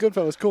 you've seen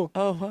Goodfellas? Cool.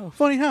 Oh wow.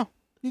 Funny how?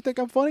 You think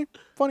I'm funny?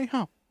 Funny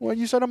how? Well,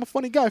 you said I'm a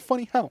funny guy.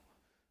 Funny how?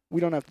 We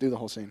don't have to do the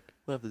whole scene.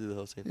 We'll have to do the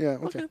whole scene. Yeah.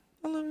 Okay.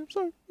 I love you.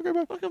 Sorry. Okay.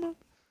 Bye. Okay, Mom.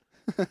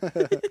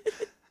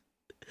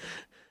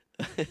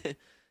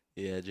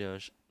 Yeah,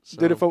 Josh. So,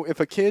 Dude, if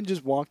a kid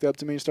just walked up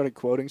to me and started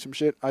quoting some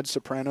shit, I'd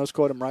Sopranos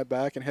quote him right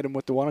back and hit him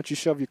with the "Why don't you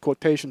shove your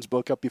quotations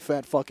book up your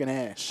fat fucking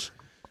ass?"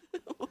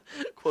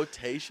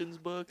 quotations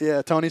book?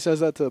 Yeah, Tony says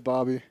that to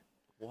Bobby.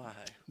 Why?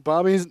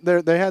 Bobby's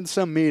there. They had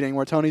some meeting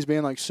where Tony's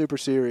being like super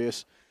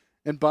serious,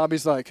 and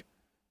Bobby's like,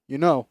 ye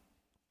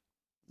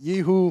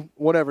who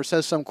whatever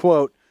says some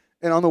quote,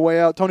 and on the way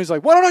out, Tony's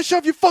like, "Why don't I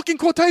shove your fucking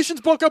quotations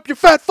book up your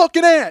fat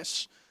fucking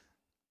ass?"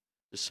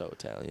 Just so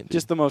Italian. Dude.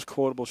 Just the most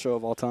quotable show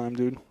of all time,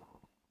 dude.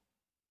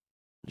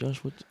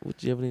 Josh, what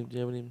do you have any? Do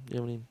you have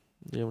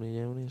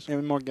any?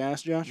 Any more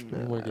gas, Josh?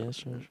 Any more gas,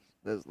 Josh?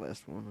 That was the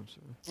last one. I'm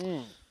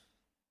sorry.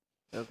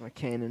 That was my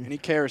cannon. Any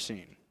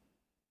kerosene?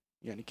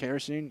 You got any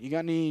kerosene? You got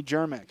any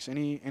Germex?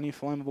 Any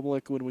flammable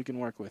liquid we can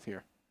work with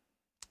here?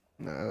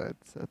 No,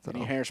 that's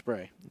Any all.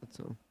 hairspray? That's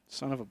all.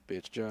 Son of a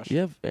bitch, Josh. You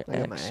have I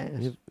got my Axe.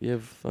 ass. You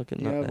have fucking.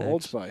 You not have Axe.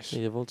 Old Spice. Yeah,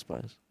 you have Old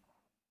Spice.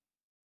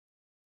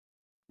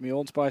 Give me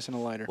Old Spice and a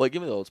lighter. Wait,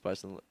 give me the Old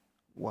Spice.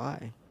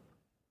 Why?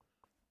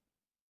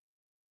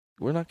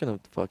 We're not gonna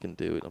fucking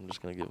do it. I'm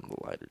just gonna give him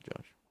the lighter,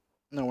 Josh.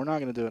 No, we're not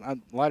gonna do it.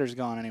 Lighter's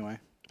gone anyway.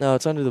 No,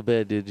 it's under the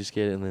bed, dude. Just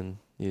get it and then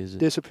use it.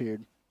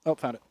 Disappeared. Oh,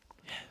 found it.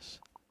 Yes.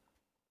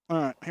 All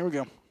right, here we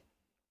go.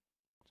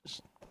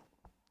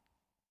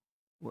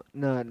 What?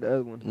 No, the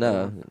other one.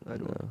 No, I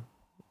don't. no.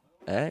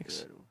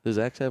 Axe? Does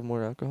Axe have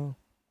more alcohol?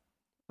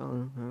 I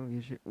don't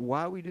get shit.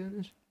 Why are we doing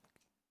this?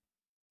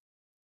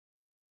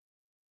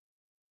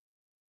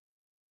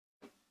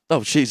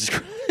 Oh, Jesus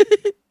Christ.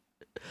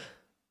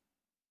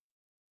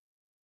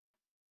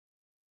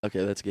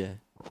 Okay, that's gay.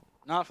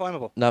 Not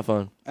flammable. Not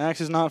fun.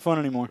 Axe is not fun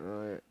anymore.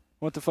 Oh yeah.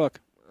 What the fuck?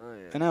 Oh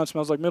yeah. And now it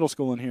smells like middle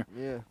school in here.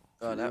 Yeah.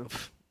 Oh, For that real.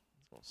 that's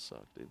gonna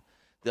suck, dude.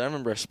 Dude, I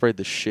remember I sprayed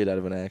the shit out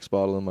of an Axe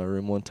bottle in my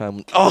room one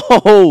time.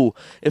 Oh,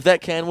 if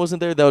that can wasn't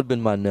there, that would have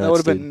been my nuts. That would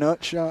have dude. been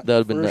nut shot. That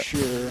would've been for nut-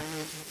 sure.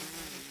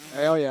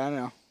 Hell yeah, I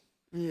know.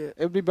 Yeah. It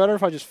would be better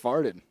if I just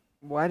farted.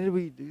 Why did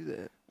we do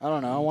that? I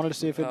don't know. I wanted to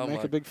see if it'd Oh make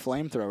my- a big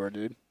flamethrower,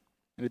 dude.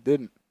 And it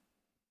didn't.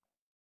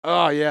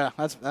 Oh yeah,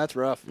 that's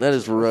rough. That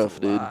is rough,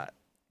 A dude. lot.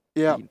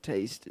 Yeah, You can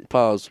taste it.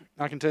 Pause.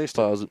 I can taste it.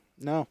 Pause it.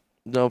 No,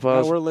 No no,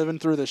 pause. we're living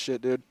through this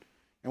shit, dude.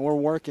 And we're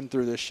working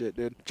through this shit,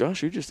 dude.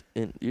 Josh, you're just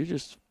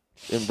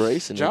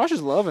embracing Josh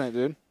is loving it,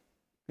 dude.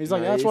 He's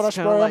like, No, that's what I it's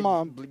kinda spray like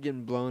on my.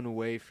 getting blown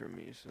away from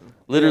me. So. it.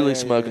 Literally yeah,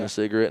 smoking yeah. a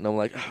cigarette, and I'm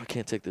like, oh, I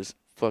can't take this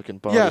fucking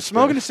body Yeah, spray.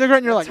 smoking a cigarette,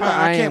 and you're like, That's how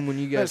man, I I can't. am when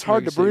you guys. It's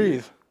hard to smoke a cigarette.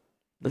 breathe.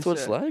 That's what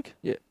it's like.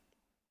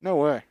 No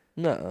way.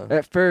 Nuh-uh.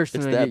 At first,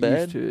 It's and I that get bad?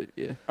 used to it.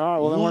 Yeah. All right,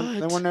 well then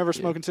What? we're never Yeah.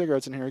 smoking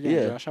cigarettes in here again,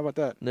 Yeah. Josh. How about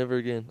that? Never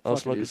again. I'll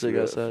Fuck smoke a Used cig to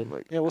that outside. from,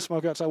 like, Yeah, we'll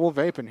smoke outside. We'll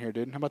vape in here,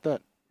 dude. How about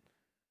that?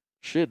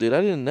 Shit, dude,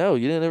 I didn't know.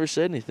 You didn't ever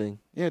say anything.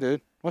 Yeah,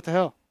 dude. What the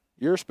hell?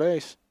 Your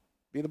space.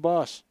 Be the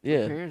boss. My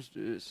Yeah. parents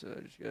do it, so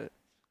I just got.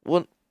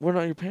 Well, we're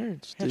not your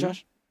parents, Hey, dude.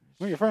 Josh.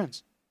 We're your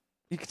friends.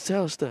 You can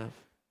tell us stuff.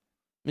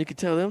 You can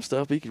tell them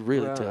stuff, but you can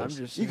really Well, tell I'm us.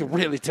 just. You can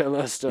really tell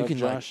us stuff, You can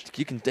Josh. like,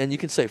 you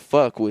can say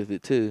fuck with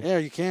it too. Yeah,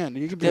 you can.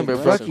 You can be Yeah, but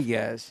aggressive. Fuck you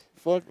guys.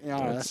 Fuck.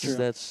 Yeah, that's true.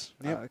 That's.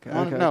 Yep. Okay,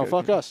 No, okay, no, okay,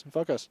 fuck okay. us.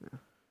 Fuck us.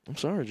 I'm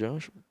sorry,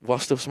 Josh. While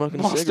still smoking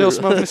a While cigarette. still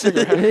smoking a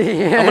cigarette.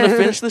 yeah. I'm gonna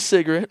finish the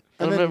cigarette.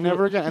 And I'm then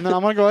never again. And then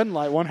I'm gonna go ahead and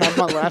light one. Have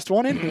my last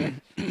one in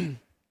here.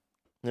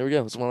 There we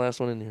go. It's my last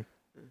one in here.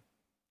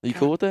 Are you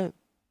cool with that?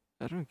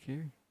 I don't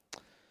care.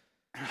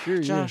 Sure,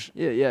 Josh.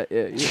 Yeah.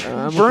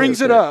 I'm okay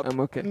Brings with it that. up. I'm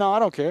okay. No, I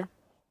don't care.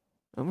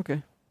 I'm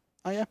okay.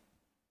 Oh yeah.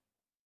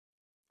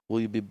 Will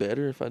you be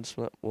better if I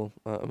smoke? Well,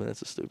 I mean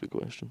that's a stupid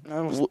question.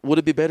 I was- Would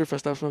it be better if I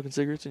stopped smoking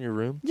cigarettes in your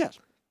room? Yes.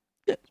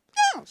 Yeah.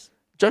 Yes.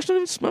 Josh don't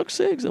even smoke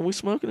cigs, and we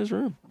smoke in his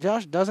room.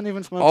 Josh doesn't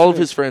even smoke. All of cigs.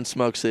 his friends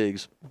smoke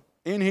cigs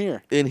in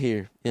here. in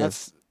here. Yeah.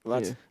 That's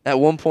Yeah. At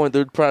one point,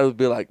 there'd probably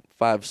be like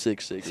 5,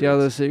 6 cigarettes. See all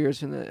those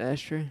cigarettes in that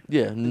ashtray?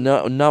 Yeah.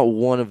 No, not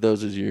one of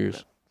those is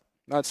yours.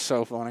 that's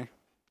so funny.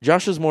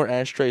 Josh has more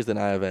ashtrays than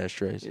I have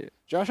ashtrays. Yeah.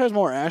 Josh has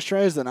more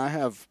ashtrays than I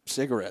have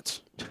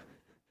cigarettes.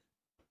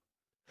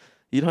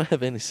 You don't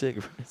have any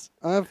cigarettes.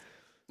 I have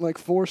like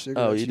 4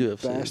 cigarettes. you do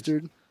have cigs.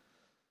 bastard.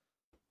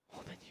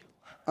 Well, then you.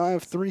 I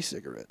have 3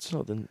 cigarettes.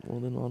 Oh, then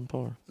on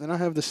par. Then I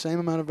have the same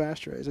amount of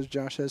ashtrays as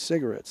Josh has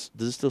cigarettes.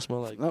 Does it still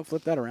smell like? No,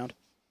 flip that around.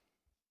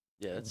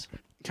 Yeah, it's.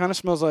 Kind of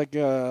smells like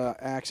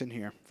Axe in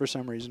here for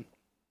some reason.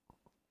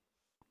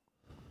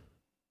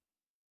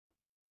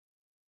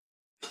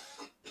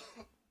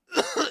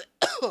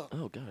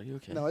 Oh God, are you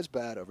okay? No, it's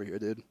bad over here,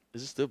 dude.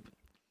 Is it still?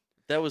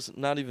 That was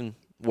not even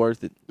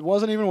worth it. It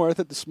wasn't even worth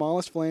it. The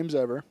smallest flames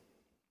ever.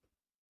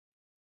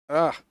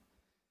 Ah.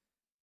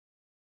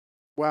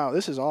 Wow,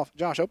 this is off.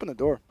 Josh, open the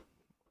door.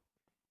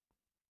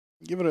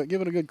 Give it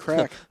a good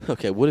crack.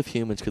 Okay, what if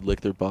humans could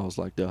lick their balls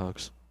like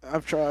dogs?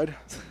 I've tried.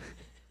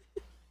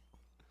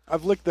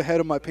 I've licked the head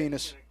of my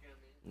penis.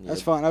 That's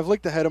Yeah. fine. I've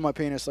licked the head of my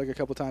penis like a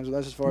couple times, but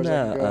that's as far as I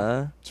can go.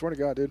 Nuh-uh. Swear to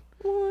God, dude.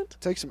 What? It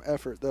takes some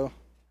effort though.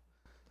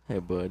 Hey,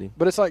 buddy.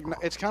 But it's like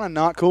it's kind of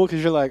not cool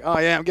because you're like, oh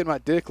yeah, I'm getting my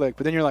dick licked,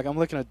 but then you're like, I'm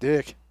licking a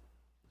dick.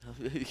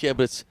 Yeah,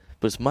 but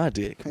it's my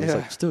dick. But It's Yeah.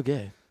 like still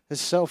gay.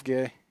 It's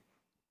self-gay.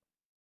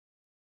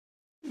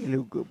 You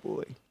little good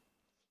boy.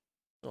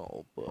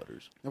 Oh,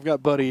 butters. I've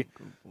got Buddy Good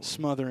boy.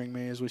 smothering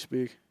me as we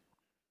speak.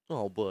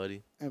 Oh,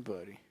 buddy. Hey,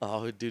 Buddy.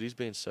 Oh, dude, he's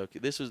being so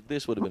cute. This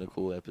would have been a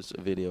cool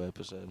video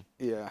episode.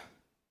 Yeah.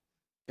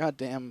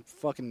 Goddamn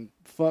fuck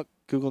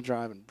Google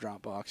Drive and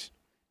Dropbox.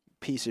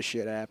 Piece of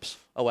shit apps.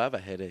 Oh, I have a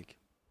headache.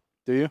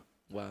 Do you?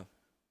 Wow.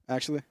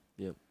 Actually?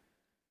 Yep.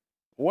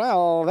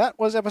 Well, that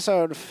was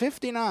episode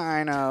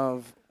 59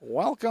 of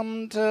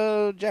Welcome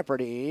to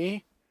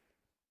Jeopardy.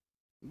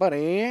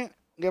 Buddy,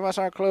 give us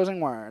our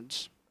closing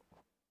words.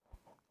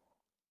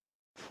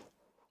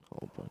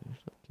 Oh, buddy.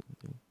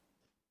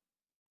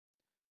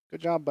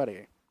 Good job,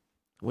 Buddy.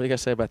 What do you got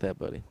to say about that,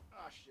 buddy?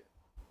 Oh, shit.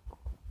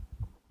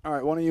 All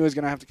right, one of you is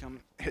going to have to come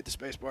hit the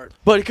space bar.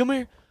 Buddy, come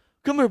here.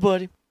 Come here,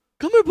 buddy.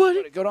 Come here, buddy.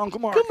 Buddy, go to Uncle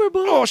Mark. Come here,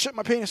 buddy. Oh, shit,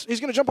 my penis. He's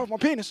going to jump off my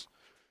penis.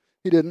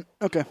 He didn't.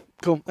 Okay,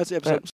 cool. That's the episode.